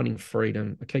on finding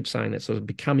freedom. I keep saying that, sort of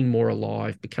becoming more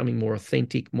alive, becoming more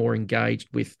authentic, more engaged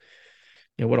with,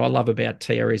 what I love about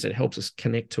TRE is it helps us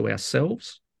connect to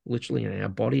ourselves, literally in our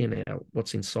body and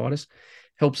what's inside us,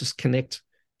 helps us connect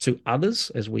to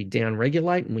others as we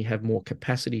down-regulate and we have more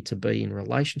capacity to be in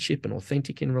relationship and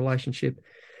authentic in relationship.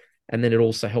 And then it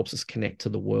also helps us connect to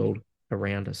the world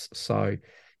around us. So,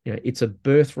 it's a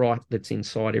birthright that's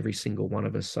inside every single one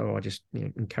of us. So I just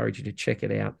encourage you to check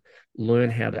it out, learn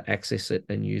how to access it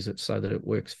and use it so that it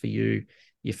works for you,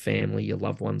 your family, your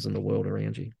loved ones, and the world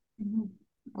around you.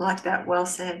 I like that. Well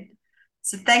said.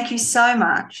 So thank you so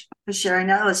much for sharing.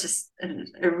 That was just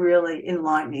a really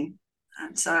enlightening.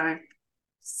 And so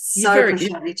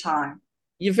appreciate your time.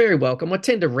 You're very welcome. I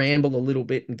tend to ramble a little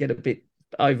bit and get a bit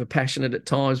over passionate at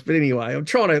times, but anyway, I'm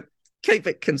trying to keep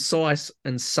it concise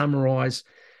and summarize.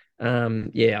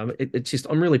 It's just,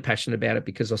 I'm really passionate about it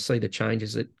because I see the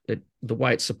changes the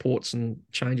way it supports and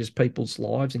changes people's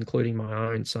lives, including my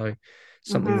own. So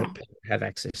something that people have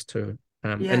access to.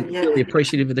 Really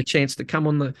appreciative of the chance to come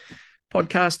on the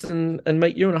podcast and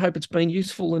meet you. And I hope it's been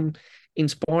useful and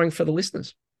inspiring for the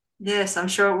listeners. Yes, I'm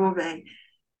sure it will be.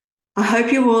 I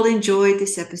hope you all enjoyed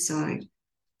this episode.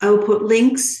 I will put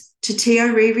links to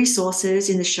TRE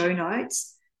resources in the show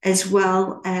notes, as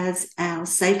well as our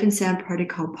Safe and Sound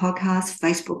Protocol podcast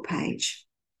Facebook page.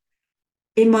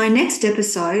 In my next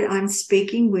episode, I'm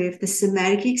speaking with the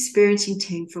somatic experiencing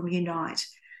team from Unite,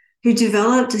 who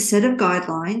developed a set of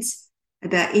guidelines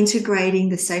about integrating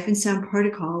the Safe and Sound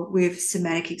Protocol with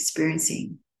somatic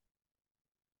experiencing.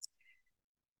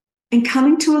 And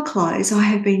coming to a close, I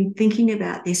have been thinking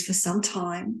about this for some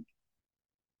time,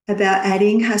 about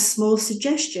adding a small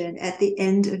suggestion at the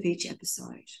end of each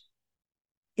episode,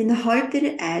 in the hope that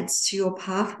it adds to your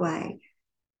pathway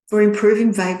for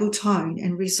improving vagal tone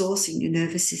and resourcing your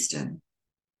nervous system.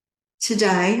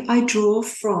 Today, I draw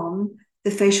from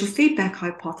the facial feedback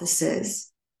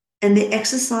hypothesis And the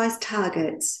exercise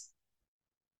targets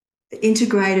the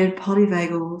integrated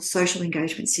polyvagal social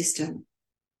engagement system.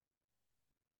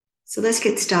 So let's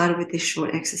get started with this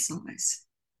short exercise.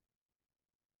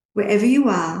 Wherever you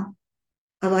are,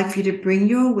 I'd like for you to bring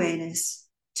your awareness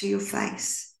to your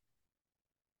face.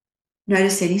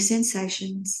 Notice any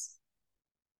sensations,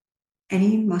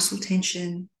 any muscle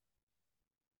tension,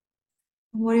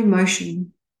 and what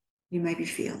emotion you may be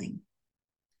feeling.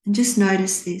 And just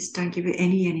notice this. Don't give it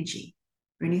any energy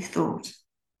or any thought.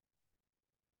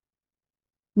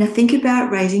 Now think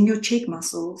about raising your cheek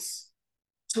muscles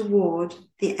toward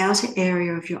the outer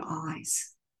area of your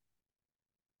eyes.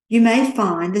 You may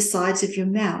find the sides of your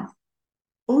mouth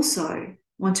also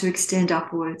want to extend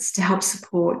upwards to help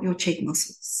support your cheek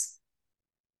muscles.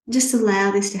 Just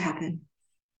allow this to happen.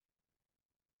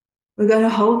 We're going to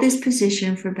hold this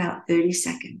position for about 30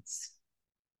 seconds.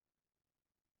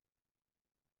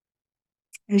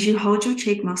 As you hold your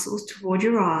cheek muscles toward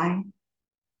your eye,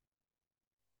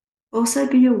 also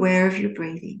be aware of your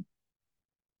breathing,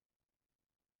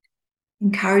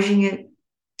 encouraging it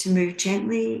to move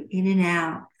gently in and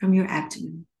out from your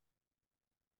abdomen.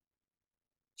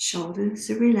 Shoulders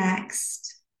are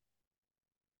relaxed.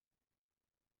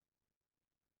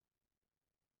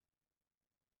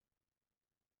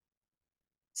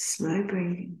 Slow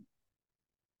breathing.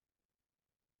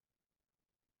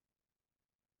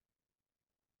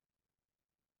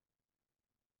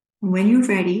 And when you're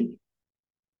ready,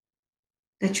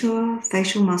 let your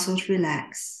facial muscles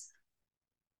relax.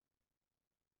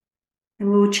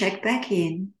 And we'll check back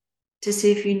in to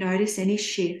see if you notice any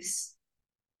shifts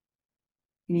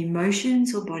in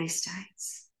emotions or body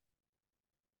states.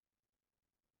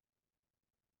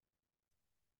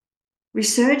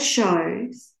 Research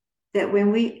shows that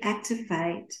when we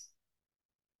activate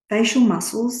facial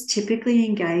muscles typically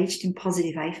engaged in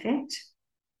positive affect,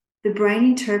 the brain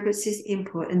interprets this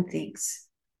input and thinks,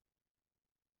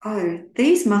 oh,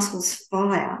 these muscles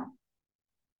fire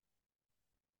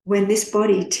when this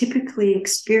body typically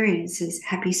experiences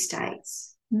happy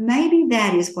states. Maybe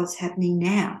that is what's happening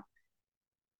now,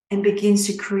 and begins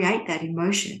to create that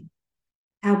emotion.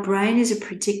 Our brain is a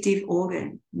predictive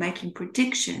organ, making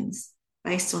predictions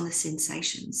based on the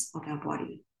sensations of our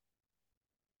body.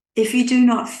 If you do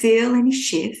not feel any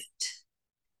shift,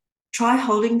 try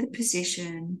holding the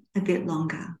position a bit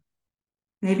longer,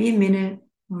 maybe a minute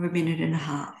or a minute and a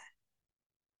half.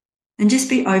 And just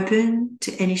be open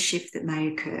to any shift that may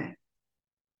occur.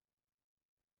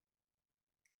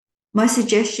 My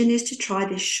suggestion is to try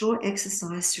this short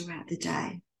exercise throughout the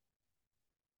day,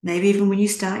 maybe even when you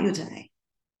start your day.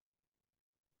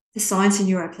 The science in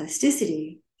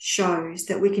neuroplasticity shows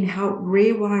that we can help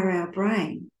rewire our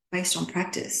brain based on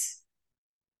practice.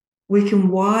 We can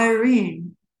wire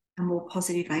in a more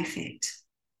positive affect.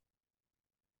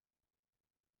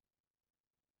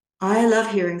 I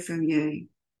love hearing from you.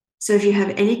 So if you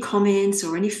have any comments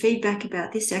or any feedback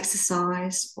about this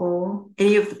exercise or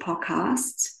any of the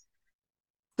podcasts,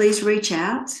 please reach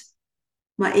out.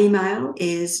 My email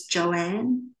is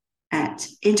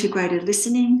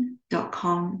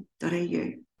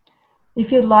joanne@integratedlistening.com.au. If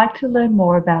you'd like to learn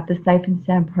more about the Safe and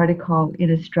Sound Protocol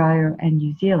in Australia and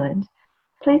New Zealand,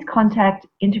 please contact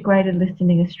Integrated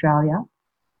Listening Australia.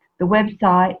 The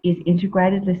website is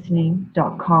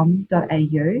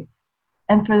integratedlistening.com.au.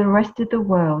 And for the rest of the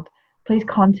world, please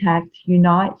contact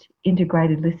Unite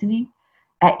Integrated Listening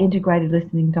at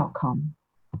integratedlistening.com.